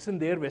idea. It's in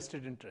their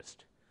vested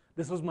interest.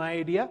 This was my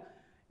idea.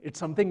 It's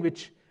something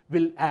which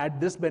will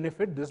add this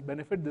benefit, this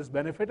benefit, this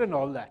benefit, and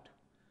all that.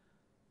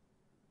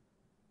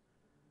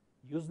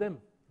 Use them,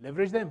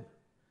 leverage them.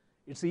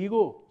 It's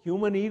ego,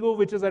 human ego,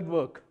 which is at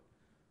work.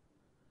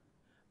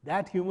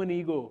 That human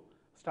ego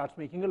starts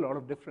making a lot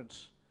of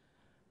difference.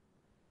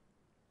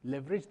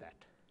 Leverage that.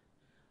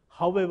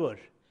 However,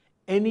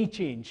 any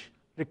change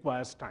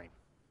requires time.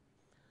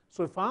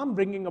 So if I'm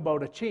bringing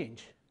about a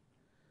change,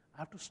 I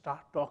have to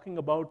start talking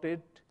about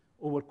it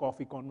over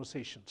coffee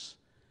conversations,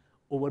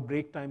 over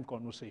break time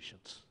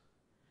conversations.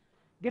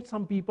 Get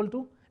some people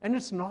to, and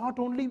it's not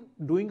only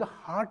doing a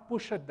hard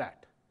push at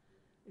that.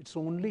 It's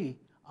only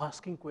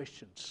asking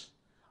questions,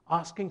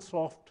 asking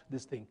soft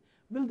this thing.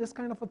 Will this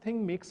kind of a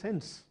thing make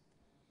sense?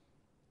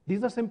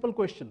 These are simple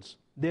questions.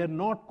 They are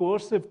not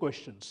coercive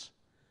questions.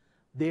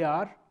 They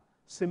are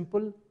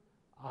simple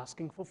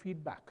asking for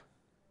feedback.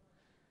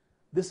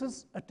 This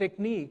is a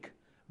technique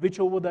which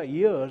over the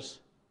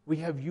years we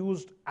have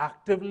used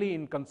actively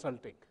in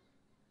consulting.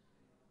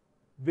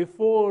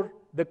 Before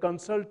the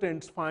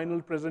consultant's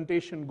final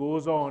presentation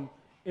goes on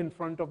in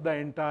front of the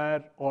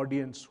entire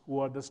audience who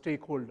are the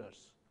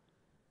stakeholders.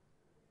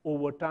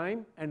 Over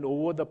time and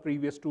over the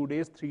previous 2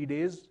 days, 3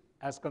 days,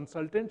 as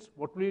consultants,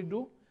 what will we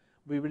do?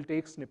 We will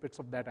take snippets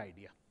of that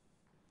idea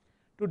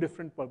to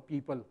different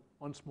people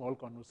on small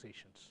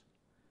conversations.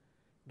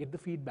 Get the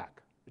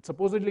feedback. It's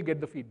supposedly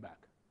get the feedback.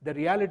 The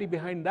reality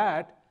behind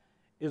that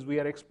is we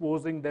are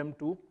exposing them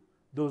to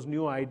those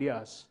new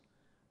ideas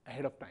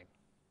ahead of time.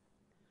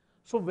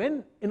 So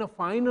when in a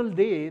final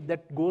day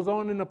that goes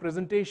on in a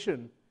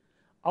presentation,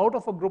 out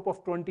of a group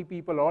of 20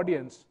 people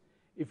audience,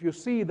 if you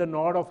see the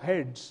nod of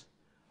heads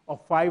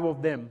of 5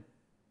 of them,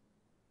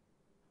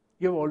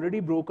 you have already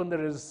broken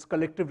the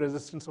collective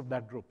resistance of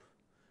that group.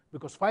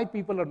 Because 5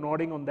 people are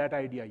nodding on that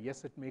idea.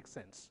 Yes, it makes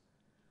sense.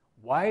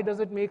 Why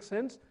does it make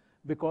sense?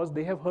 Because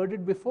they have heard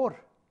it before.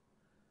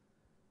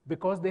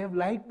 Because they have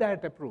liked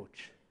that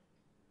approach.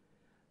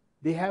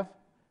 They have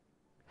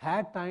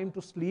had time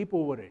to sleep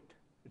over it.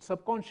 It's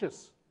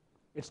subconscious.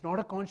 It's not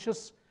a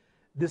conscious,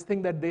 this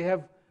thing that they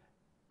have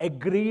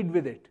agreed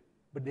with it,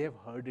 but they have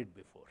heard it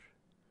before.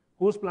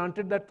 Who's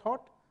planted that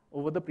thought?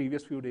 Over the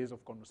previous few days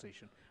of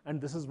conversation. And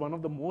this is one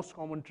of the most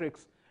common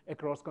tricks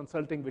across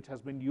consulting which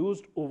has been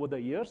used over the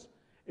years.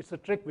 It's a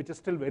trick which is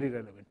still very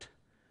relevant.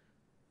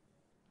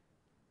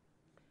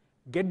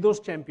 Get those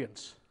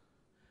champions.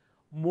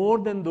 More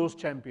than those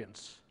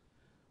champions.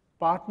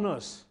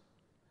 Partners.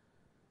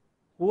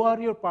 Who are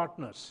your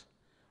partners?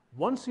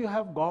 Once you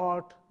have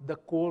got the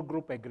core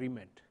group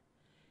agreement,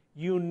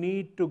 you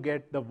need to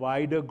get the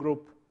wider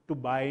group to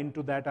buy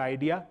into that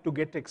idea, to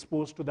get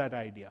exposed to that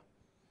idea.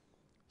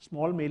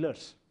 Small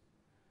mailers,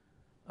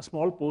 a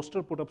small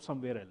poster put up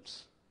somewhere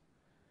else.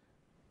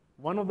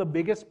 One of the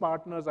biggest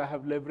partners I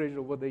have leveraged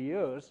over the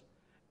years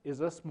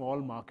is a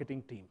small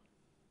marketing team.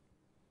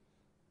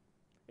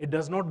 It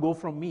does not go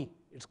from me,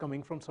 it's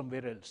coming from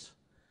somewhere else.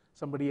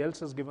 Somebody else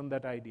has given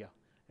that idea.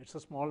 It's a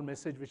small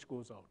message which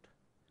goes out.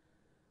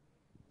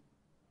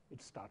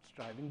 It starts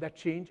driving that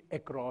change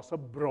across a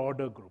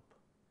broader group.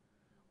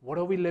 What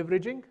are we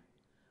leveraging?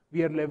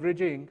 We are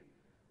leveraging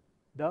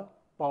the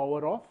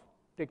power of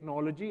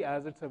technology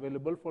as it's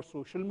available for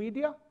social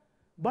media,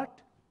 but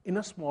in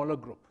a smaller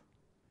group.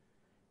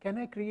 Can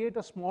I create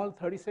a small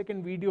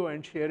 30-second video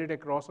and share it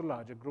across a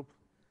larger group?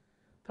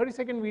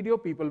 30-second video,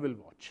 people will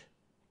watch.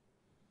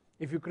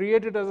 If you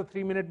create it as a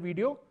 3-minute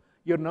video,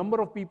 your number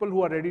of people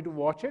who are ready to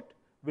watch it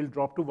will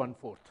drop to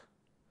 1/4.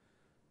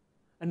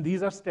 And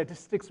these are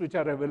statistics which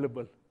are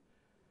available.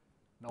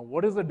 Now,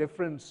 what is the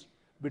difference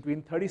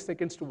between 30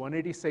 seconds to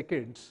 180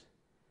 seconds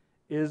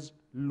is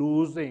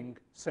losing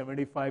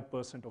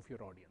 75% of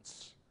your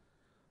audience.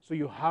 So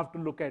you have to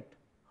look at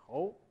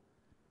how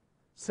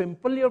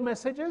simple your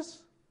message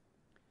is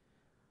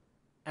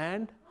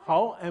and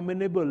how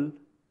amenable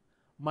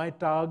my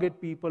target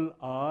people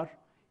are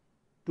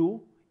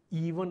to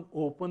even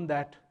open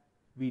that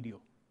video.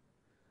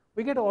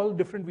 We get all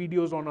different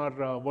videos on our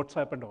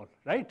WhatsApp and all,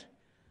 right?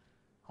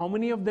 How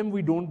many of them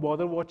we don't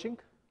bother watching?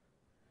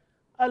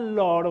 A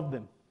lot of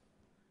them.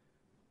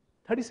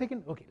 30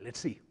 seconds, okay, let's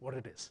see what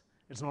it is.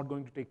 It's not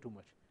going to take too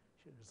much.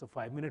 It's a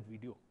 5-minute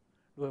video.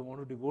 Do I want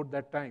to devote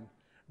that time?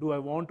 Do I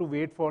want to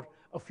wait for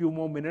a few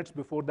more minutes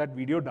before that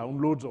video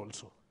downloads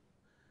also?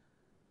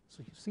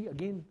 So you see,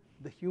 again,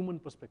 the human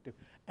perspective.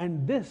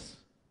 And this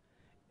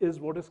is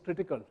what is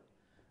critical.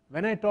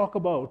 When I talk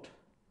about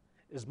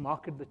is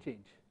market the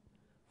change.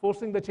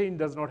 Forcing the change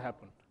does not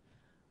happen.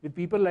 With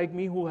people like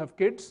me who have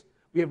kids,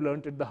 we have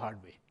learned it the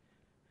hard way.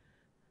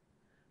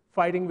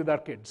 Fighting with our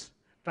kids,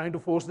 trying to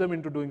force them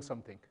into doing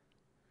something.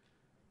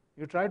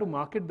 You try to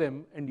market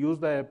them and use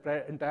the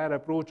entire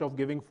approach of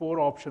giving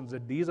 4 options,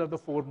 that these are the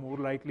 4 more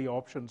likely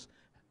options.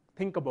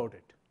 Think about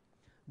it.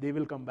 They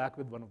will come back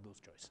with one of those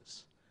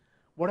choices.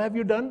 What have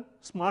you done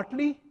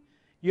smartly?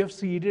 You have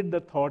seeded the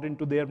thought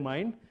into their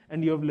mind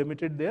and you have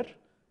limited their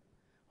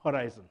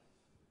horizon.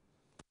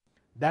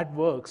 That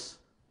works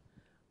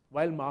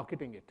while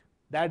marketing it.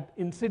 That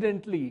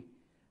incidentally,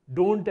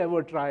 don't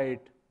ever try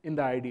it in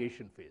the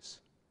ideation phase.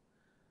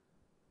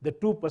 The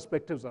 2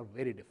 perspectives are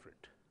very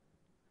different.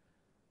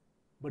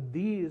 But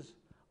these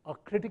are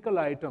critical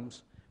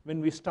items when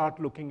we start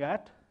looking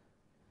at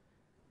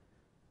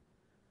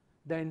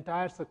the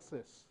entire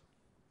success.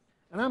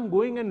 And I'm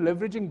going and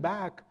leveraging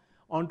back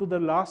onto the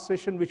last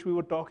session which we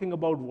were talking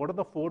about what are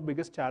the 4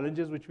 biggest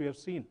challenges which we have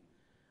seen.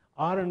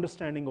 Our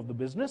understanding of the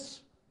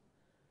business,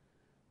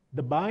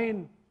 the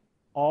buy-in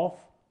of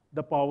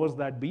the powers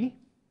that be,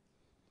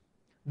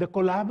 the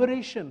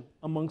collaboration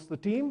amongst the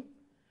team,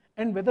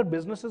 and whether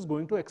business is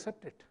going to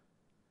accept it.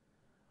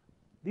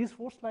 These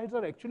 4 slides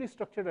are actually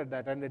structured at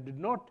that, and I did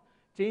not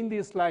change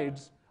these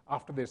slides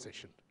after their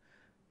session.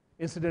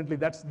 Incidentally,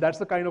 that's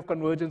the kind of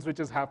convergence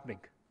which is happening.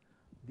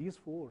 These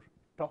 4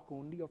 talk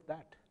only of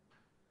that.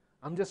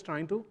 I'm just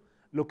trying to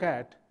look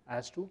at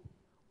as to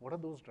what are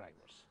those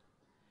drivers.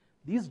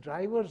 These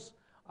drivers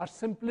are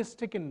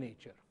simplistic in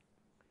nature.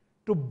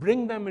 To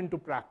bring them into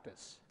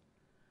practice,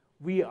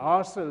 we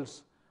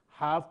ourselves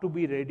have to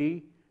be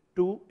ready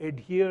to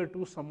adhere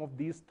to some of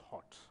these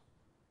thoughts.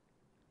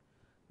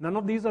 None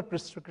of these are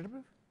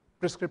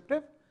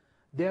prescriptive.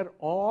 They're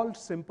all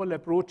simple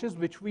approaches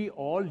which we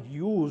all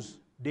use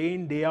day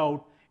in, day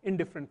out in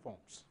different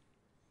forms.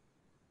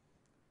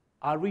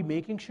 Are we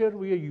making sure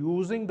we are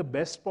using the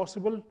best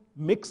possible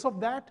mix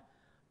of that?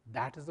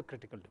 That is the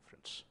critical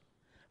difference.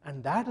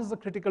 And that is the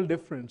critical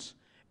difference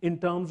in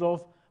terms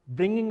of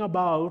bringing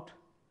about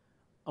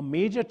a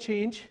major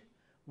change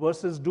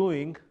versus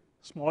doing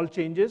small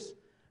changes,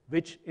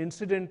 which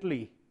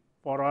incidentally,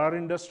 for our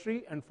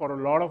industry and for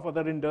a lot of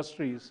other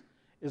industries,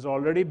 is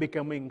already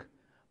becoming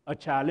a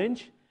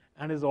challenge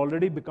and has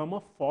already become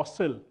a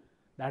fossil.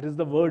 That is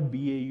the word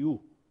BAU.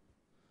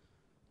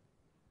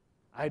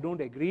 I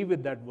don't agree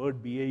with that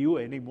word BAU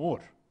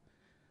anymore.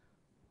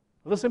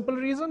 For the simple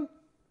reason,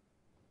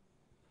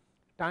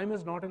 time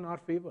is not in our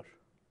favor.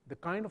 The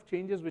kind of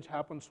changes which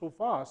happen so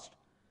fast,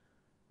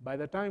 by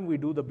the time we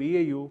do the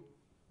BAU,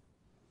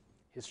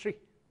 history.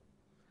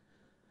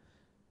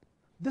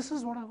 This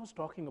is what I was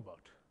talking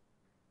about.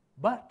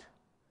 But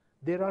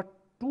there are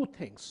 2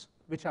 things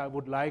which I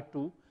would like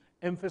to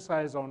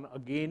emphasize on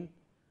again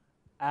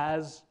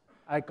as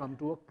I come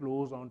to a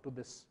close onto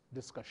this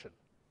discussion.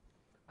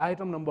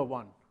 Item number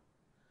 1,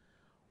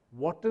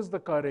 what is the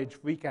courage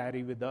we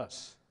carry with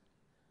us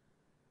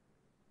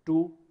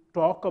to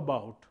talk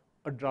about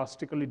a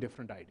drastically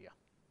different idea?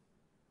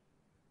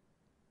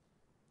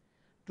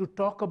 To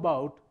talk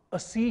about a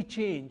sea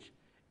change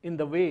in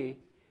the way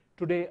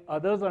today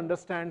others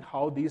understand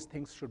how these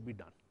things should be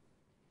done.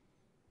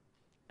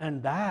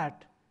 And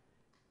that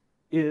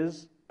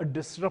is a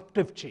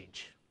disruptive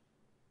change.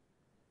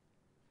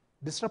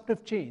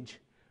 Disruptive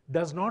change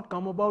does not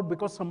come about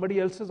because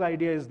somebody else's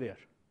idea is there.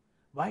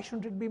 Why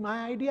shouldn't it be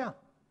my idea?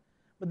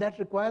 But that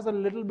requires a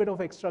little bit of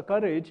extra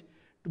courage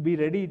to be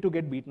ready to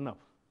get beaten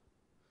up.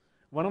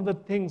 One of the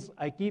things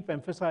I keep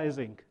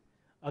emphasizing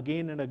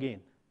again and again,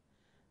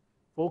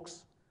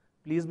 folks,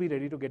 please be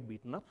ready to get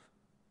beaten up.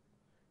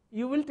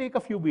 You will take a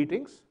few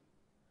beatings,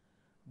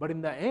 but in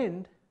the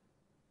end,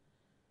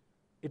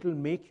 it will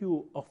make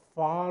you a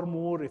far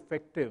more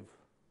effective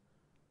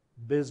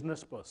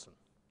business person.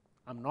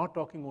 I'm not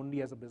talking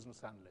only as a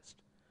business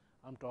analyst.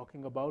 I'm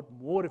talking about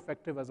more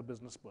effective as a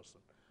business person,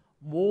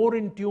 more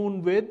in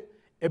tune with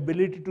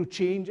ability to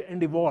change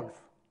and evolve,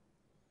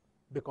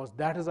 because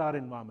that is our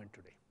environment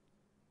today.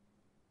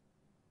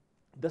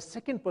 The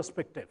second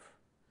perspective,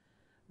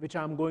 which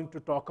I'm going to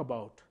talk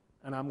about,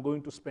 and I'm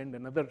going to spend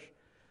another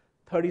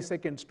 30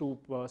 seconds to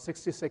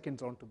 60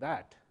 seconds onto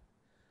that.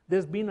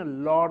 There's been a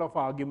lot of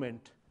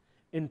argument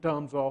in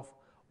terms of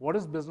what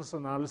is business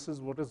analysis,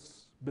 what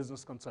is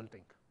business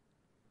consulting.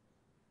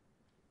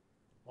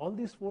 All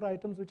these 4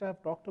 items which I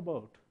have talked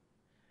about,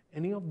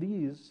 any of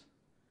these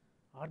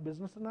are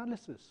business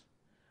analysis.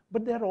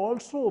 But they're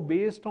also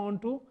based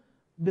onto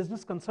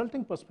business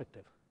consulting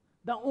perspective.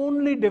 The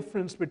only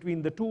difference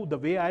between the two, the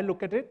way I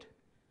look at it,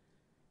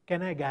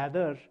 can I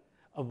gather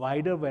a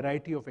wider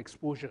variety of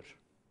exposure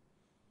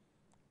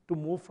to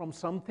move from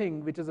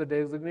something which is a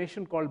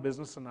designation called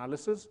business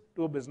analysis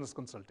to a business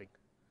consulting.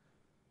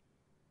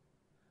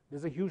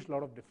 There's a huge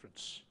lot of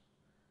difference.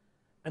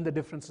 And the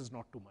difference is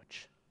not too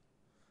much.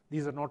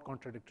 These are not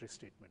contradictory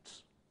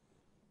statements.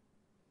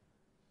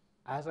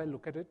 As I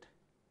look at it,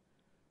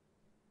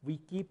 we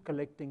keep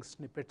collecting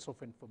snippets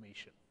of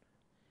information.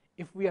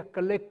 If we are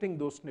collecting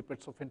those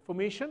snippets of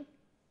information,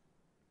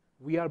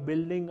 we are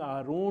building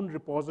our own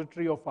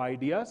repository of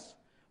ideas.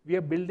 We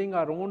are building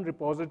our own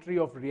repository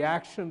of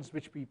reactions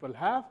which people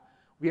have.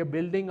 We are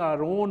building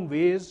our own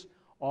ways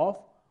of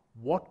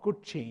what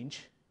could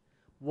change,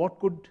 what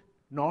could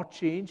not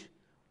change,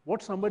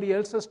 what somebody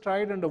else has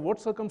tried, under what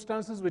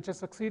circumstances which has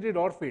succeeded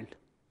or failed.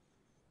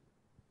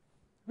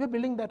 We are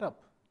building that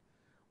up.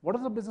 What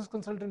does a business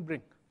consultant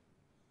bring?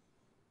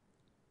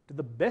 To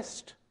the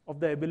best of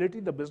the ability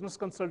the business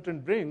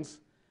consultant brings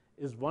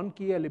is one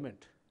key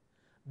element: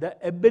 the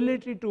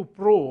ability to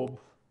probe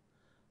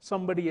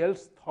somebody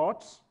else's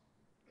thoughts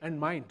and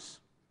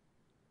minds.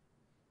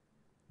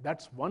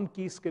 That's one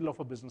key skill of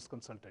a business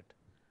consultant.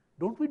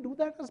 Don't we do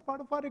that as part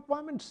of our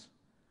requirements?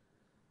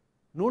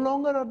 No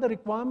longer are the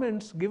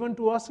requirements given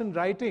to us in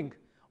writing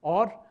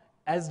or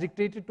as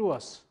dictated to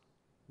us.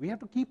 We have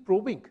to keep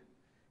probing,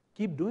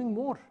 keep doing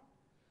more.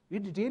 We're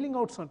detailing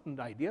out certain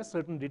ideas,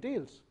 certain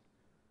details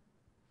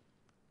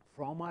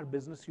from our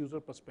business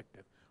user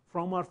perspective,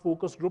 from our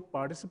focus group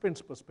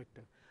participants'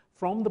 perspective,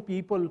 from the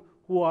people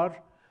who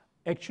are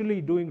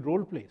actually doing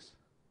role plays.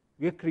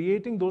 We are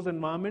creating those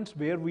environments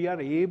where we are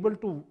able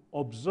to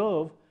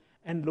observe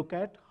and look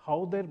at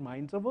how their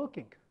minds are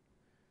working.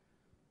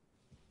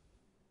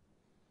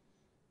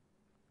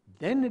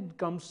 Then it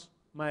comes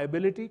my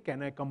ability,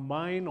 can I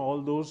combine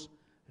all those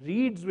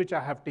reads which I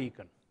have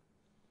taken,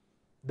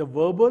 the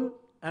verbal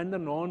and the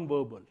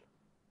non-verbal,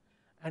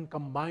 and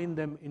combine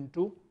them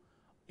into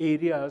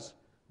areas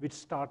which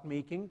start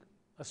making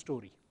a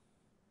story.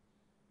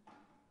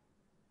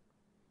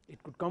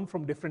 It could come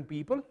from different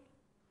people.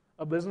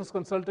 A business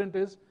consultant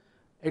is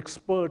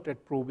expert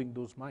at probing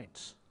those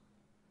minds.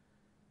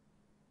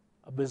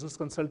 A business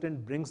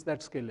consultant brings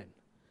that skill in.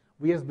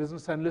 We as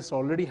business analysts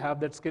already have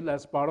that skill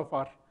as part of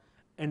our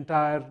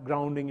entire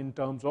grounding in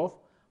terms of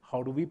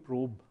how do we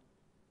probe.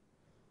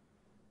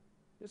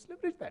 Let's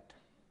leverage that.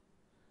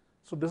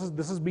 So this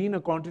has been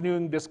a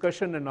continuing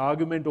discussion and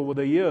argument over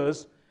the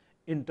years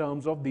in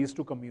terms of these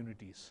two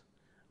communities.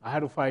 I had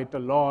to fight a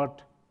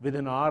lot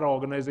within our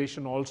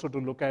organization also to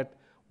look at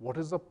what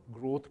is the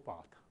growth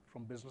path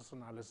from business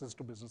analysis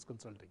to business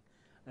consulting.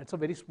 And it's a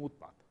very smooth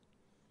path.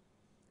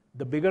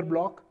 The bigger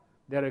block,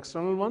 there are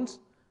external ones,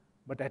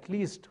 but at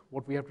least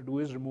what we have to do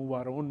is remove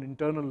our own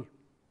internal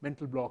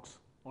mental blocks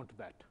onto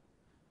that.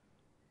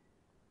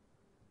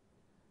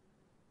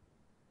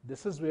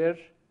 This is where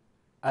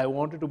I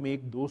wanted to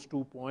make those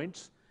 2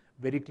 points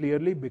very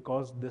clearly,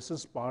 because this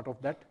is part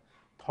of that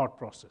thought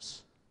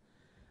process.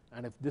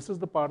 And if this is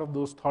the part of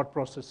those thought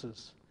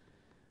processes,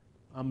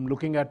 I'm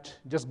looking at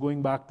just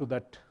going back to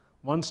that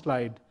one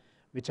slide,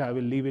 which I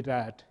will leave it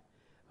at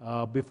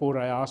before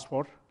I ask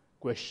for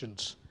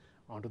questions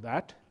onto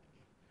that.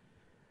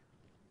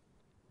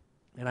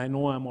 And I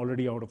know I'm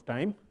already out of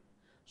time.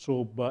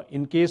 So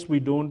in case we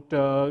don't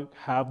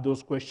have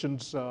those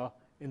questions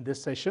in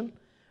this session,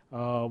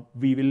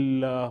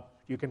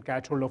 you can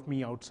catch hold of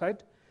me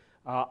outside.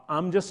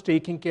 I'm just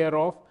taking care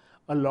of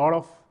a lot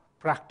of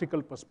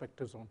practical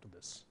perspectives onto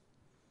this.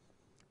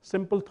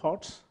 Simple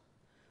thoughts,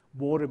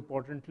 more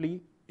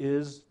importantly,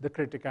 is the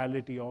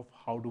criticality of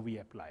how do we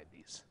apply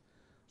these.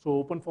 So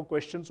open for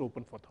questions,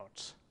 open for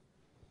thoughts.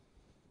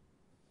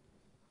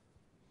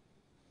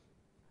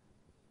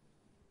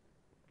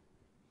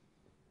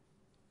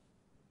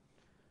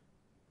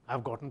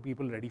 I've gotten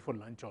people ready for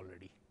lunch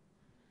already.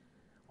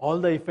 All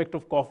the effect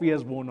of coffee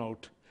has worn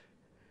out.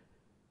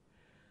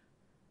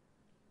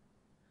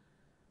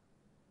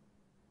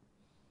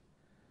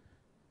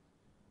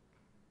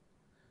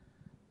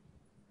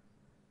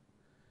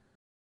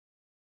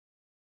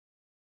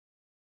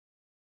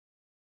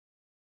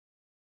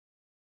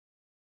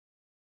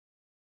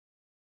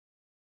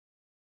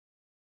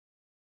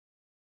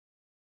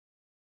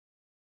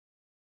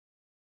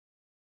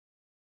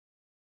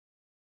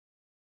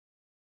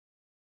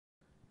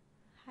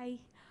 Hi,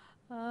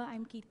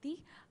 I'm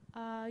Kirti.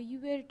 You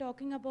were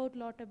talking about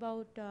lot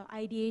about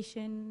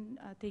ideation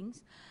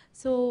things.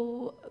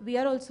 So we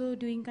are also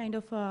doing kind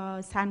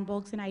of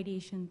sandbox and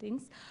ideation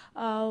things.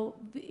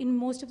 In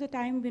most of the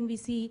time when we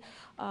see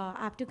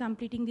after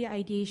completing the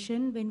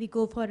ideation, when we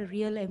go for a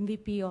real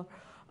MVP or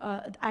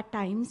at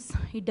times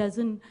it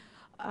doesn't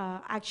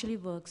actually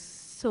works.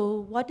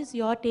 So what is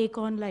your take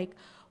on like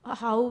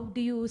how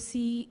do you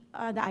see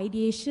the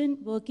ideation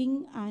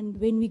working and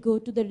when we go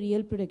to the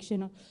real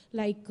production,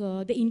 like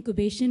the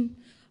incubation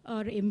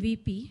or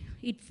MVP,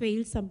 it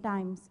fails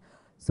sometimes.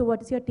 So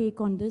what is your take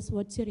on this?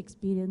 What's your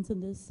experience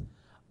in this?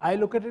 I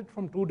look at it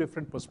from two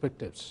different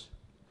perspectives.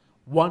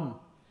 One,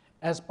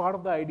 as part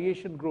of the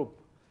ideation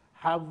group,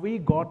 have we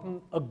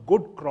gotten a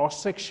good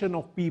cross-section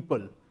of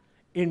people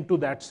into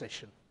that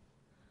session?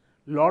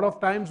 A lot of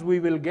times we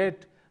will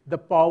get the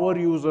power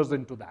users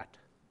into that.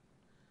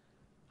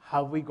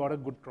 Have we got a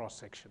good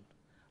cross-section?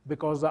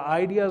 Because the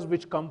ideas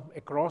which come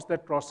across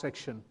that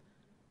cross-section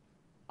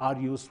are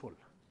useful.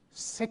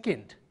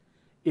 Second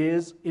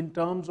is in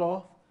terms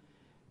of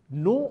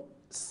no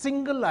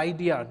single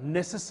idea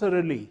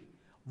necessarily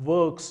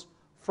works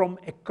from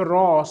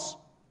across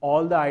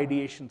all the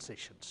ideation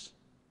sessions.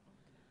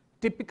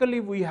 Typically,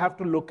 we have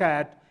to look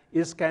at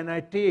is can I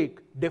take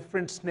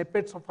different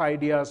snippets of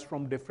ideas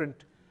from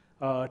different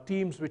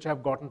teams which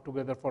have gotten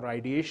together for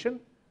ideation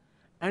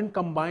and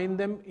combine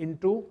them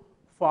into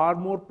far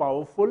more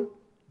powerful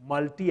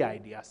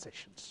multi-idea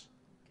sessions.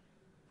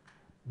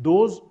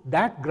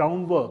 That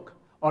groundwork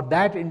or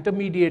that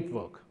intermediate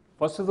work,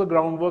 first is the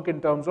groundwork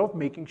in terms of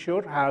making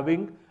sure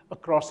having a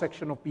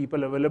cross-section of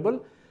people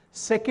available.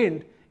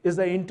 Second is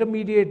the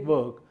intermediate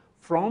work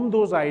from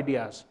those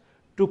ideas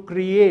to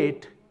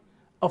create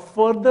a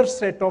further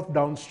set of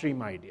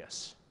downstream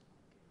ideas,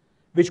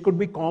 which could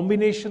be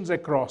combinations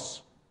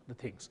across the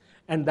things.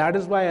 And that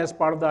is why as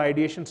part of the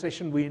ideation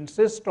session, we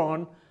insist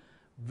on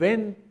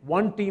when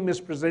one team is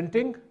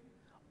presenting,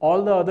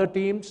 all the other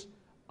teams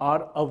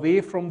are away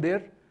from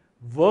their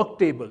work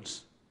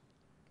tables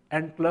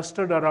and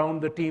clustered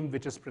around the team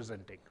which is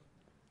presenting.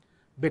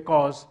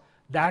 Because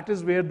that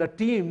is where the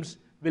teams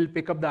will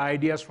pick up the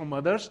ideas from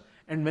others,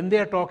 and when they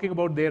are talking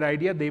about their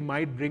idea, they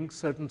might bring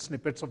certain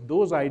snippets of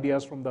those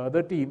ideas from the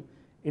other team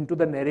into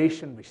the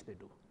narration which they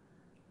do.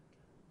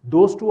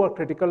 Those two are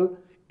critical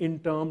in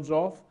terms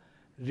of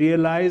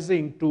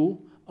realizing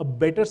to a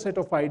better set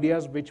of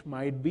ideas which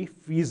might be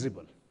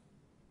feasible.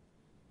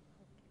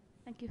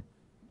 Thank you.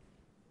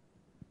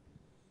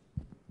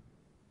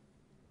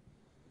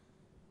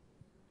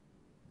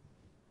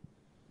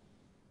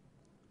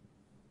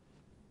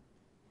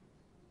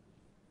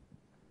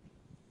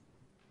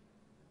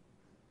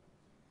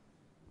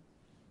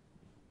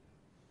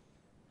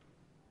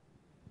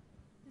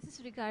 This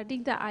is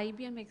regarding the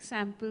IBM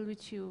example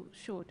which you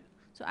showed.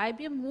 So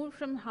IBM moved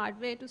from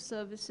hardware to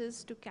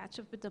services to catch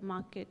up with the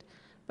market.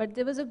 But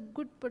there was a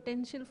good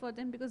potential for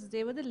them because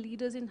they were the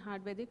leaders in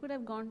hardware. They could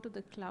have gone to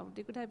the cloud.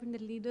 They could have been the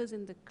leaders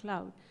in the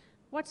cloud.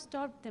 What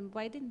stopped them?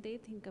 Why didn't they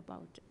think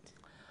about it?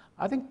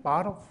 I think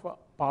part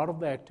of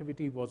the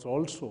activity was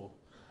also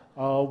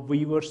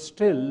we were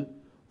still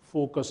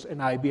focused in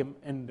IBM,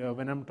 and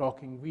when I'm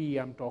talking we,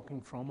 I'm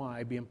talking from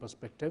an IBM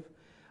perspective.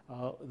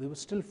 They were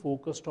still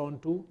focused on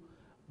to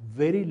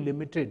very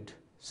limited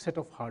set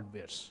of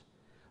hardwares,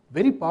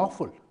 very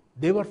powerful.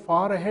 They were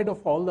far ahead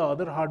of all the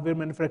other hardware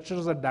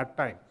manufacturers at that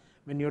time.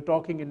 When you're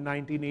talking in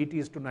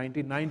 1980s to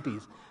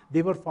 1990s,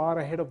 they were far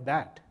ahead of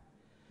that.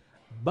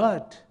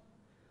 But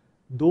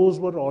those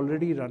were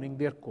already running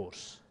their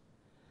course.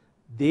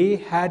 They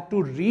had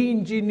to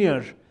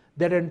re-engineer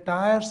their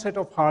entire set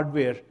of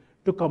hardware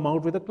to come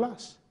out with a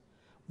class.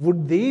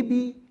 Would they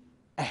be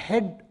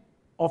ahead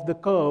of the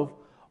curve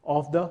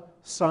of the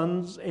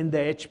Suns and the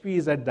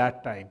HPs at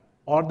that time,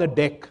 or the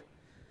DEC,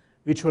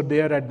 which were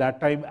there at that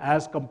time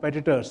as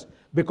competitors,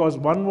 because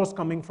one was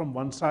coming from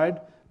one side,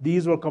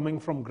 these were coming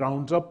from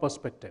grounds up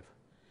perspective?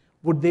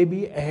 Would they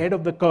be ahead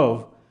of the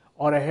curve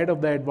or ahead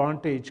of the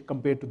advantage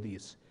compared to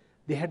these?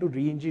 They had to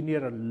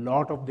re-engineer a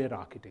lot of their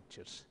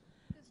architectures.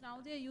 Because now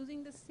they're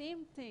using the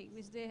same thing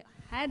which they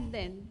had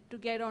then to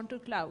get onto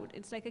cloud.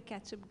 It's like a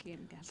catch-up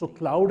game. So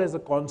cloud as a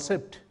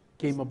concept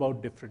came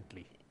about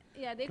differently.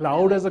 Yeah,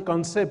 Cloud as a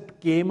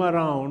concept came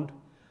around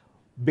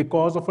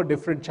because of a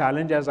different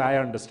challenge as I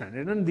understand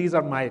it, and these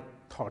are my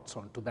thoughts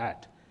onto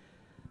that.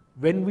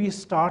 When we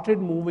started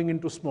moving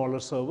into smaller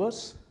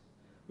servers,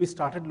 we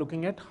started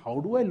looking at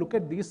how do I look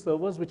at these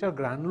servers which are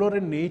granular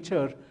in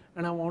nature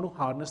and I want to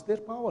harness their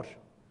power.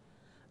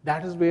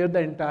 That is where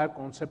the entire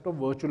concept of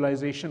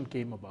virtualization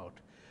came about.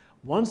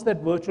 Once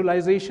that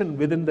virtualization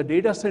within the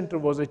data center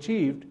was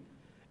achieved,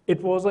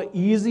 it was an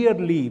easier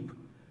leap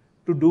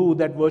to do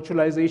that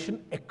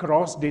virtualization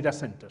across data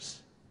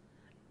centers.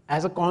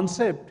 As a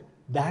concept,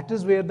 that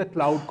is where the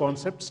cloud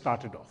concept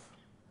started off.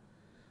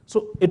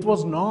 So it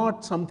was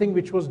not something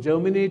which was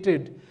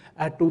germinated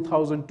at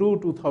 2002,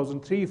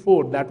 2003,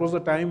 4. That was the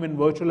time when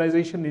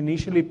virtualization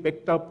initially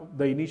picked up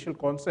the initial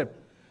concept,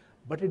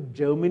 but it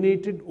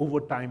germinated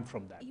over time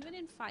from that. Even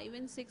in 5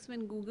 and 6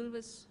 when Google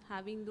was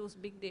having those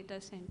big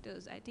data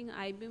centers. I think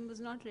IBM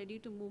was not ready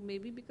to move,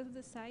 maybe because of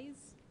the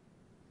size.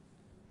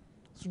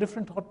 So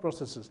different thought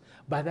processes.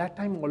 By that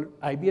time,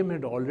 IBM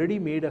had already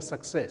made a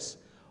success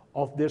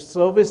of their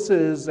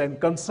services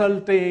and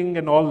consulting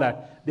and all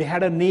that. They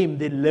had a name,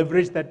 they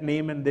leveraged that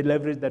name and they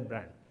leveraged that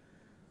brand.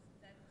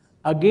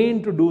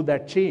 Again, to do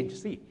that change,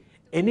 see,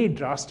 any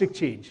drastic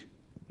change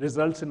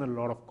results in a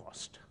lot of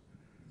cost.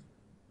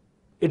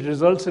 It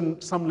results in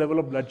some level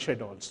of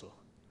bloodshed also,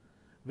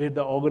 where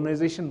the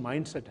organization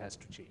mindset has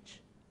to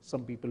change.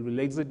 Some people will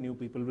exit, new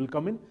people will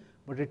come in,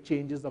 but it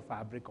changes the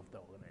fabric of the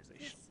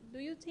organization. Do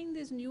you think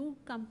these new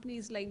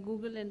companies like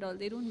Google and all,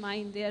 they don't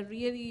mind, they are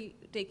really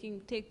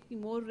taking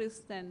more risks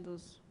than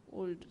those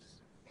old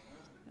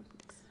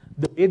companies?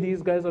 The way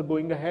these guys are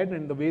going ahead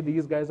and the way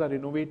these guys are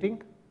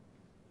innovating,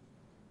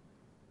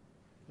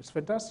 it's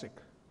fantastic.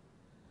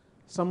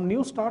 Some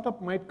new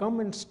startup might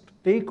come and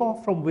take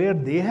off from where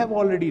they have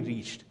already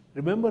reached.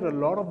 Remember, a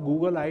lot of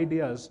Google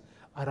ideas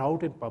are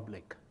out in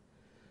public.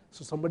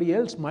 So somebody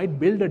else might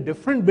build a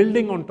different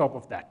building on top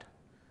of that,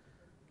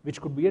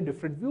 which could be a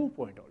different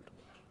viewpoint altogether.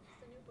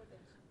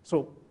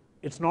 So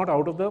it's not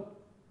out of the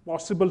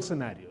possible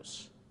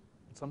scenarios.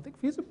 It's something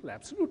feasible,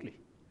 absolutely.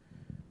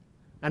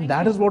 And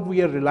that is what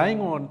we are relying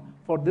on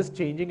for this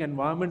changing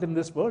environment in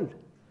this world.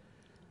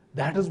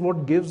 That is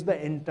what gives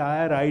the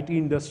entire IT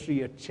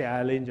industry a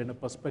challenge and a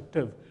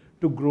perspective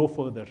to grow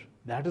further.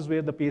 That is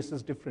where the pace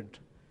is different.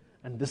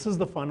 And this is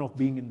the fun of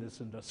being in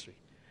this industry.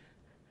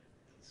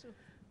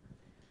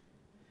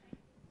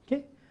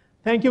 Okay,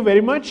 thank you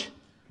very much.